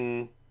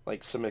option,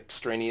 like some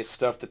extraneous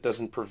stuff that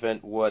doesn't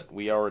prevent what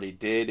we already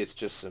did. It's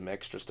just some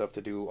extra stuff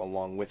to do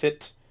along with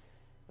it.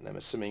 And I'm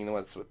assuming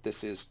that's what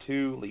this is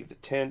too. Leave the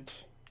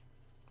tent.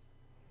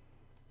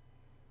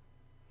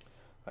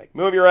 Like,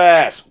 move your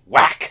ass!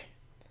 Whack!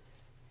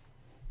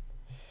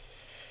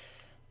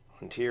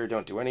 Frontier,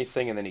 don't do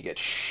anything, and then you get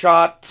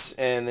shot,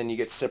 and then you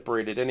get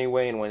separated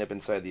anyway and wind up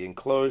inside the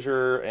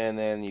enclosure, and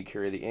then you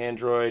carry the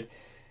android.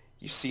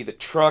 You see the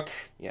truck.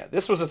 Yeah,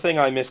 this was a thing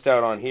I missed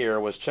out on here,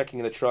 was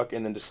checking the truck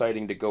and then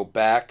deciding to go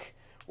back,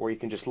 or you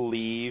can just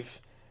leave,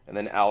 and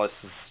then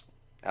Alice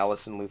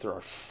and Luther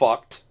are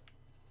fucked.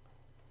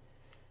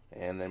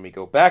 And then we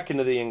go back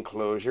into the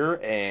enclosure,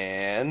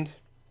 and...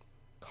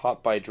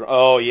 Caught by...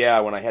 Oh, yeah,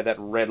 when I had that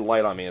red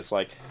light on me, it's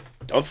like,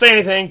 don't say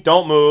anything,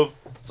 don't move.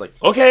 It's like,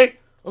 okay,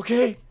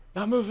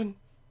 not moving.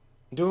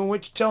 I'm doing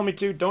what you tell me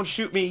to. Don't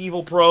shoot me,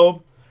 evil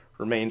probe.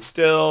 Remain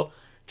still.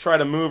 Try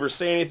to move or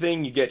say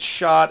anything, you get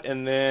shot,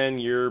 and then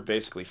you're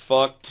basically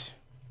fucked.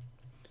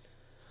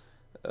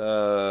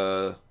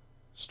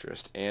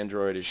 Stressed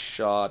android is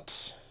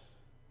shot.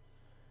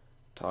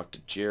 Talk to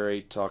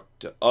Jerry, talk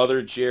to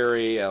other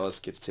Jerry. Alice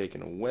gets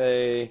taken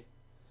away.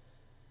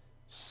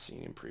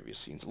 Seen in previous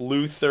scenes.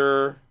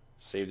 Luther,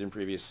 saved in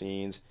previous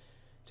scenes.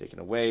 Taken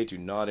away, do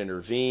not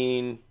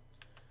intervene.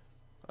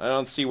 I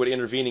don't see what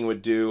intervening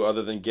would do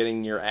other than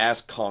getting your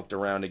ass conked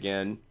around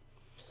again.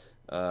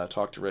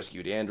 Talk to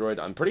rescued android.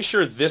 I'm pretty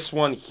sure this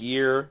one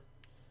here,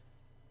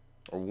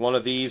 or one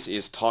of these,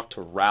 is talk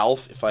to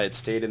Ralph if I had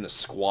stayed in the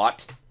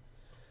squat.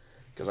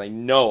 Because I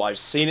know, I've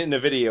seen it in a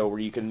video where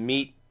you can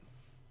meet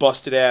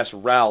busted ass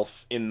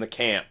Ralph in the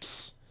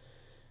camps.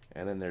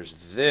 And then there's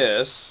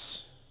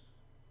this.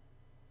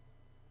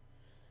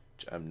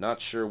 Which I'm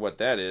not sure what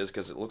that is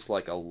because it looks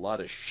like a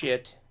lot of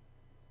shit.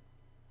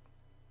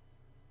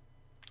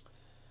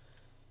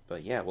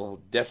 But yeah,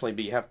 we'll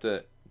definitely have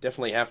to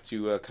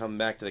come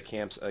back to the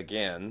camps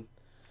again.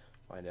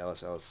 Find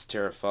Alice. Alice is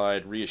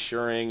terrified.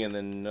 Reassuring, and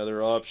then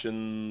other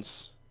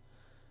options.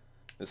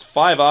 There's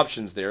 5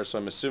 options there, so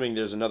I'm assuming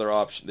there's another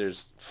option.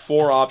 There's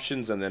 4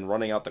 options, and then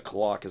running out the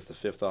clock is the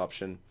 5th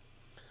option.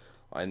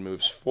 Line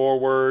moves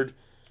forward.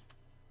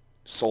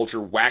 Soldier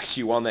whacks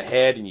you on the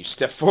head and you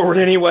step forward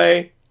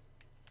anyway.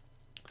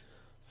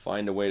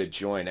 Find a way to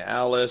join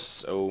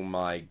Alice. Oh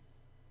my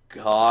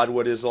god,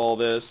 what is all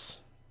this?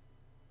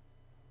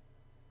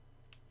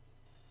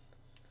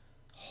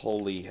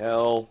 Holy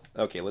hell.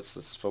 Okay,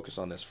 let's focus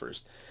on this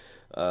first.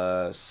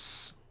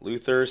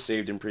 Luther,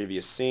 saved in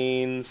previous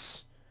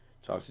scenes.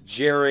 Talk to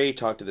Jerry.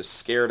 Talk to the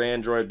scared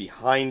android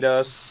behind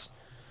us.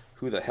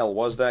 Who the hell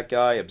was that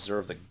guy?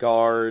 Observe the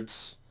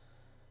guards.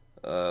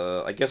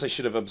 I guess I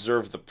should have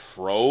observed the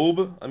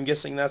probe. I'm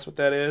guessing that's what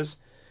that is.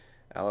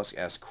 Alice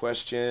asks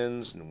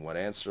questions, and what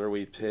answer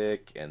we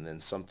pick, and then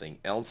something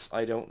else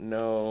I don't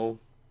know.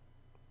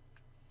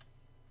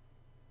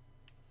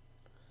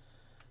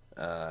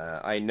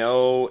 I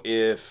know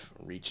if...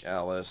 Reach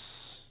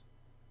Alice.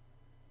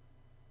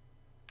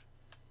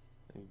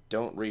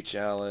 Don't reach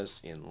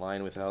Alice. In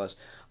line with Alice.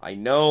 I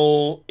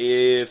know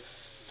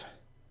if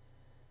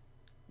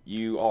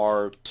you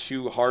are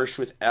too harsh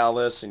with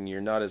Alice and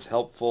you're not as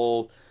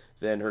helpful,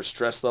 then her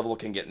stress level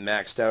can get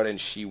maxed out and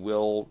she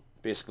will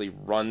basically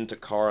run to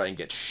Kara and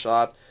get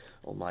shot.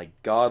 Oh my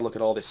god, look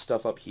at all this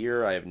stuff up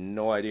here. I have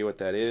no idea what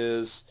that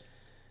is.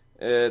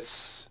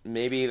 It's...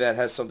 maybe that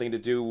has something to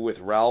do with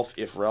Ralph,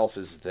 if Ralph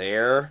is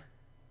there.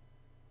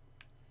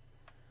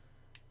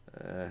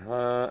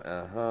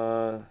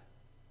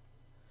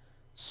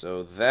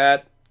 So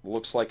that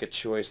looks like a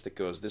choice that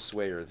goes this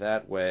way or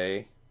that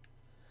way.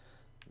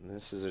 And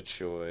this is a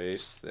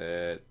choice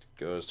that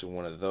goes to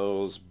one of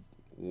those,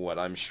 what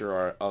I'm sure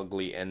are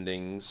ugly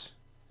endings.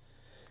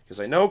 Because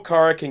I know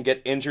Kara can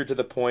get injured to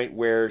the point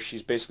where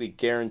she's basically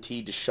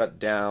guaranteed to shut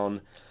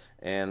down,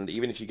 and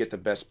even if you get the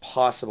best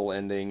possible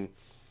ending,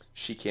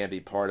 she can't be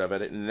part of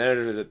it. And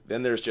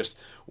then there's just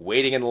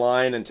waiting in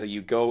line until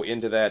you go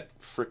into that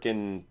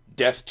frickin'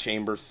 death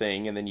chamber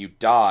thing, and then you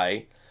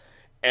die.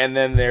 And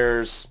then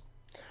there's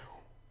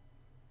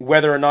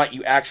whether or not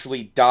you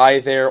actually die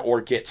there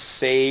or get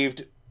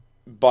saved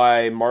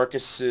by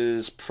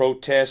Marcus's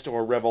protest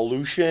or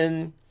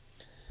revolution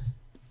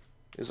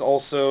is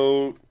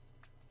also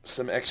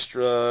some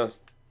extra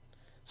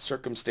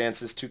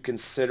circumstances to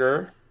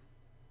consider.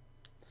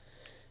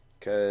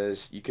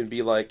 Because you can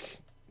be like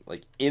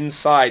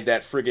inside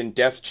that friggin'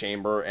 death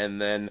chamber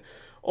and then,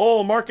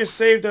 oh, Marcus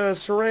saved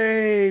us,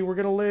 hooray, we're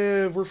gonna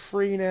live, we're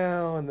free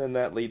now. And then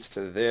that leads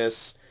to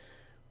this,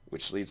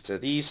 which leads to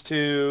these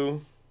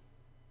two.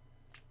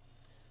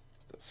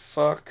 The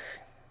fuck?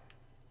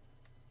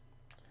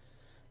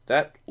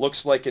 That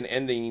looks like an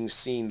ending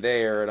scene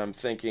there, and I'm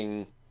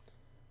thinking,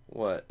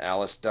 what,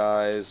 Alice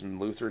dies and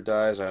Luther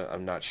dies?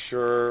 I'm not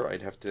sure.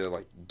 I'd have to,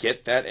 like,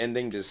 get that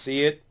ending to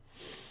see it.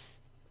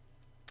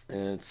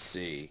 Let's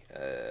see.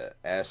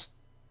 Asked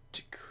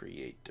to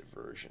create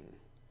diversion.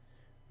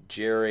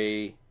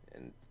 Jerry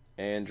and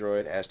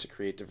Android asked to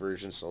create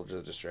diversion.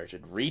 Soldier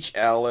distracted. Reach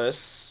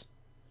Alice.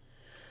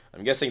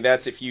 I'm guessing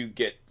that's if you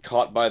get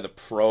caught by the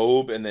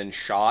probe and then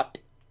shot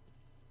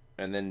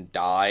and then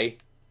die.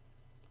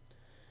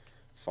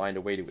 Find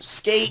a way to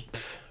escape.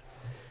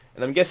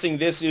 And I'm guessing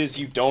this is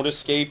you don't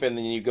escape and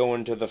then you go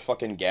into the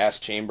fucking gas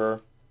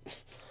chamber,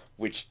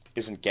 which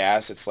isn't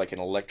gas, it's like an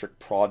electric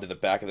prod to the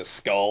back of the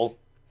skull.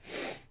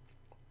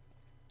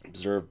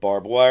 Observe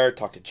barbed wire,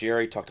 talk to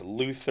Jerry, talk to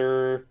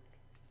Luther.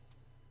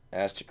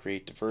 Ask to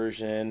create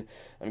diversion.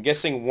 I'm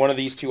guessing one of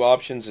these two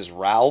options is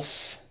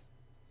Ralph.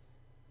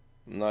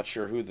 I'm not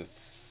sure who the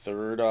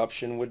third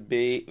option would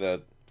be,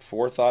 the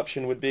fourth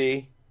option would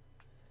be.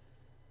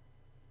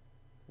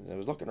 I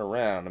was looking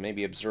around,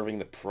 maybe observing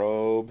the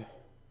probe.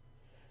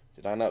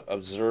 Did I not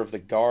observe the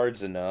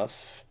guards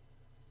enough?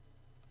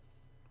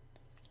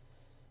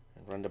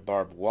 Run to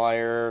barbed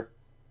wire.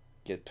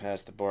 Get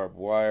past the barbed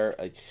wire.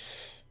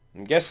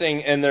 I'm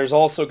guessing, and there's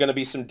also going to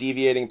be some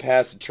deviating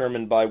paths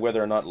determined by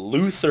whether or not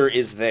Luther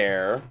is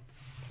there.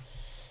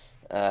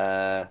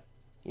 Yeah,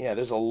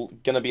 there's going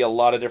to be a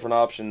lot of different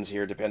options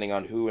here depending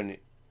on who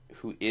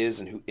is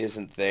and who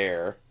isn't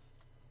there.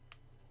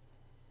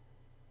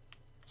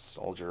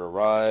 Soldier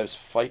arrives,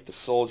 fight the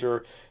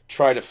soldier,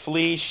 try to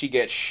flee, she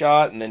gets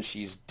shot, and then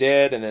she's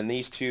dead, and then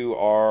these two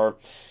are...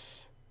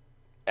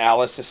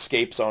 Alice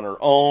escapes on her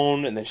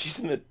own, and then she's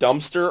in the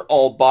dumpster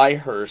all by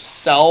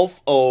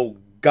herself. Oh,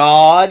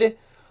 God.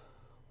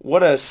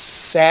 What a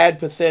sad,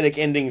 pathetic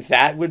ending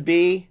that would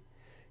be.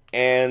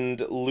 And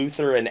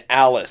Luther and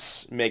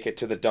Alice make it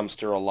to the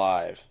dumpster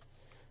alive.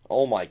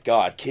 Oh, my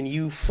God. Can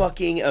you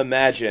fucking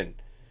imagine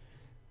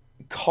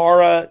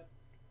Kara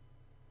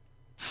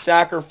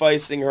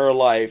sacrificing her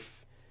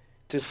life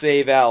to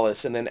save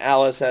Alice, and then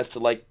Alice has to,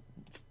 like,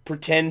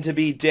 pretend to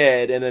be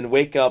dead and then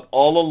wake up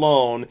all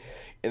alone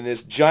in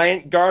this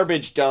giant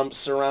garbage dump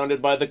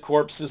surrounded by the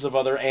corpses of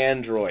other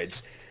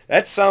androids.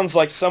 That sounds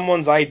like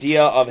someone's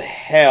idea of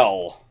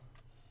hell.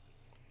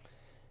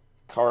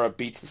 Kara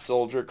beats the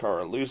soldier,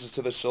 Kara loses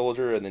to the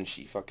soldier, and then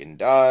she fucking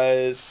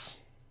dies.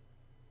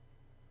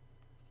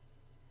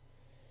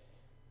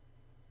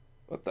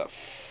 What the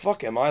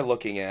fuck am I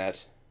looking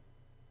at?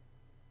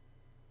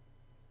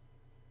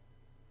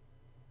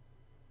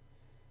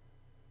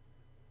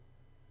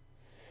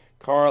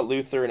 Kara,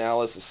 Luther, and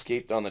Alice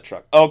escaped on the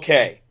truck.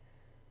 Okay.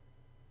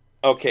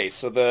 Okay,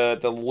 so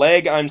the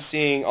leg I'm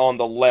seeing on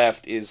the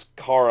left is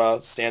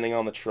Kara standing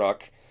on the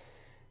truck.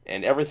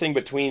 And everything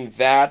between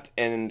that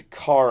and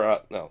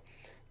Kara... No.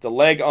 The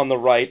leg on the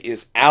right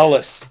is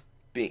Alice.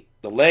 The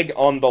leg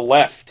on the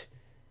left...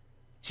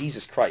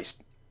 Jesus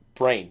Christ.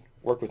 Brain,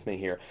 work with me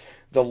here.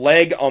 The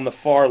leg on the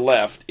far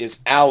left is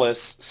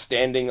Alice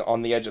standing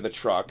on the edge of the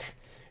truck.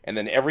 And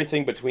then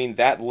everything between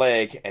that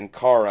leg and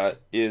Kara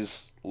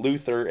is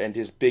Luther and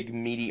his big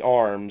meaty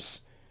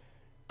arms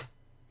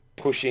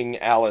pushing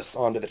Alice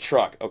onto the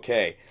truck.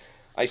 Okay.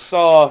 I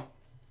saw...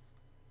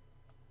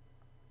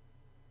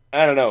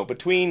 I don't know.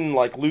 Between,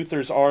 like,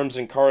 Luther's arms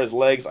and Kara's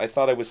legs, I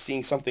thought I was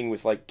seeing something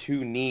with, like,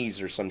 2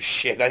 knees or some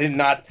shit. I did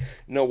not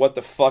know what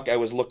the fuck I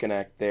was looking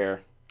at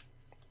there.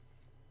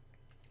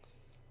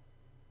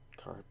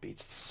 Kara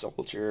beats the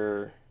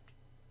soldier.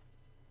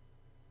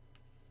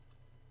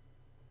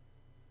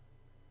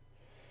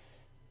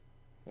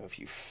 If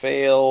you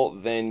fail,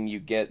 then you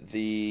get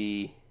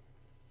the...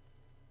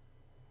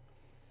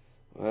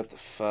 What the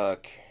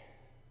fuck?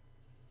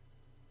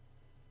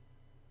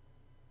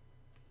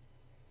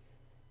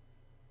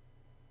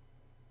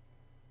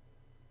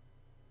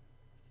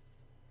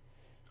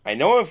 I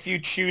know if you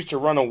choose to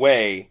run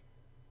away,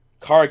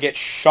 Kara gets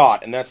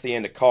shot, and that's the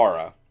end of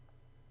Kara.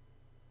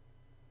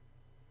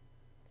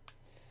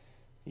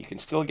 You can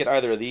still get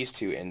either of these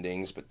 2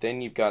 endings, but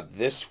then you've got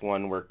this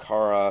one where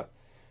Kara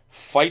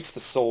fights the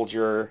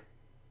soldier.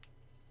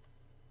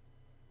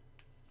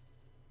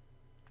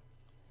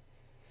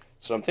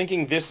 So I'm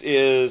thinking this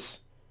is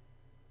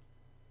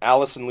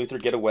Alice and Luther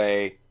get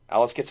away.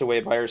 Alice gets away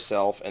by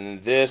herself, and then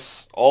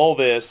this, all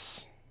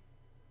this...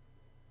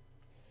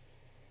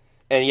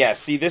 And yeah,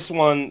 see, this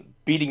one,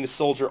 beating the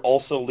soldier,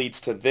 also leads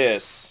to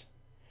this,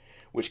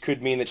 which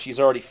could mean that she's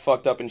already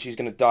fucked up and she's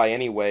going to die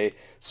anyway.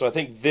 So I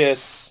think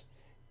this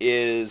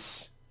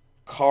is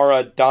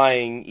Kara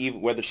dying,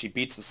 even whether she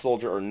beats the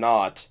soldier or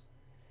not.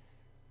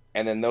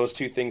 And then those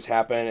 2 things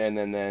happen, and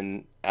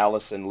then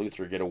Alice and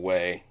Luther get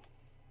away.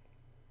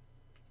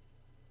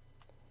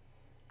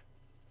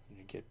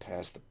 You get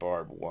past the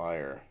barbed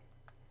wire.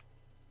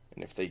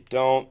 And if they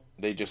don't,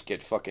 they just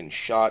get fucking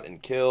shot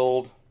and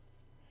killed.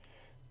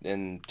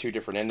 Then 2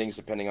 different endings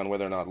depending on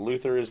whether or not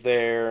Luther is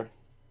there.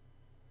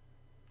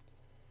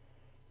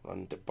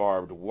 Run to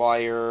barbed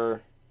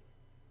wire.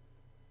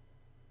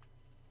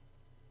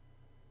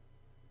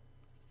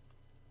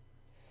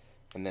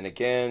 And then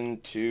again,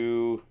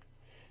 two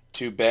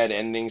bad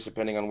endings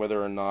depending on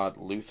whether or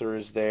not Luther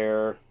is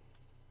there.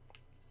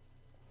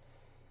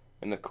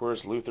 And of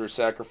course, Luther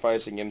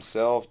sacrificing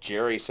himself,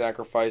 Jerry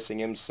sacrificing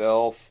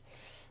himself.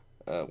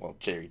 Well,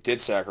 Jerry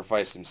did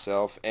sacrifice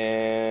himself,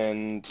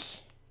 and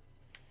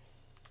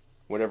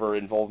whatever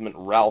involvement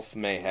Ralph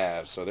may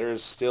have. So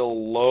there's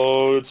still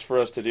loads for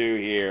us to do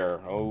here.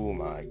 Oh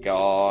my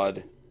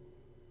god.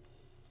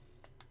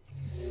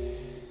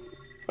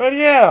 But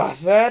yeah,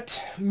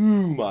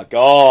 oh my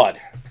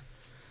god.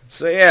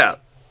 So yeah,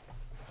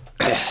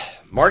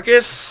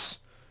 Marcus,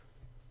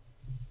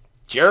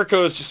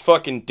 Jericho's just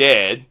fucking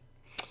dead.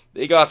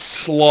 They got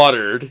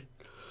slaughtered.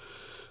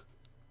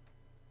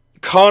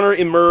 Connor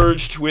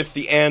emerged with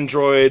the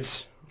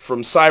androids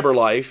from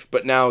Cyberlife,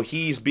 but now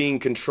he's being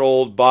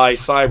controlled by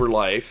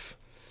Cyberlife.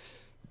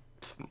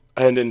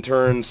 And in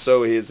turn,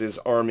 so is his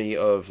army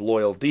of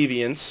loyal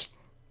deviants.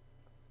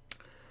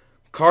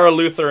 Kara,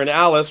 Luther, and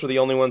Alice were the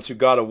only ones who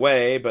got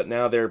away, but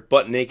now they're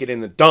butt naked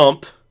in the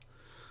dump.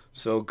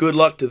 So good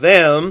luck to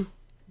them.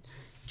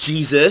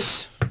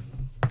 Jesus.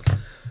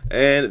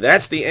 And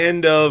that's the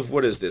end of,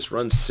 what is this,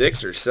 run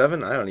 6 or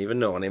 7? I don't even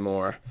know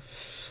anymore.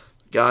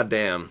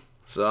 Goddamn.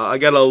 So I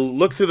gotta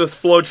look through the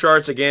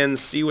flowcharts again,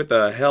 see what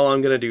the hell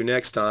I'm gonna do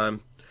next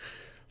time.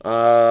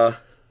 I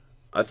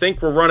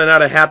think we're running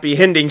out of happy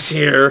endings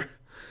here.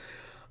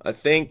 I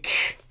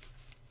think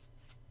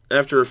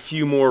after a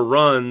few more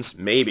runs,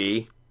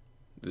 maybe,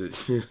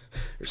 there's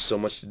so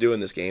much to do in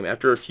this game.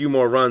 After a few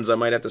more runs, I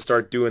might have to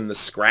start doing the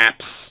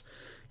scraps,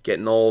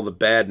 getting all the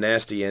bad,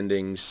 nasty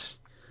endings.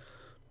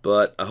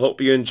 But I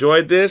hope you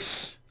enjoyed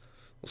this.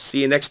 We'll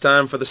see you next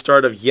time for the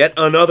start of yet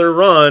another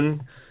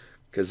run.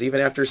 Because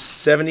even after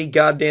 70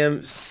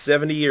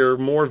 or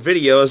more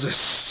videos, I'm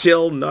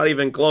still not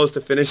even close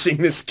to finishing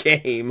this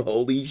game.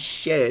 Holy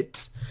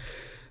shit.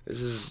 This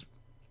is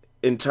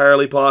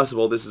entirely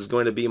possible. This is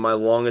going to be my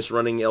longest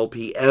running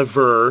LP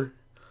ever.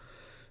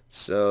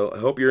 So I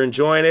hope you're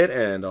enjoying it,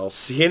 and I'll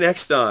see you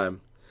next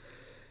time.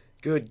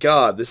 Good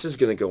God, this is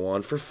going to go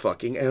on for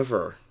fucking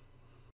ever.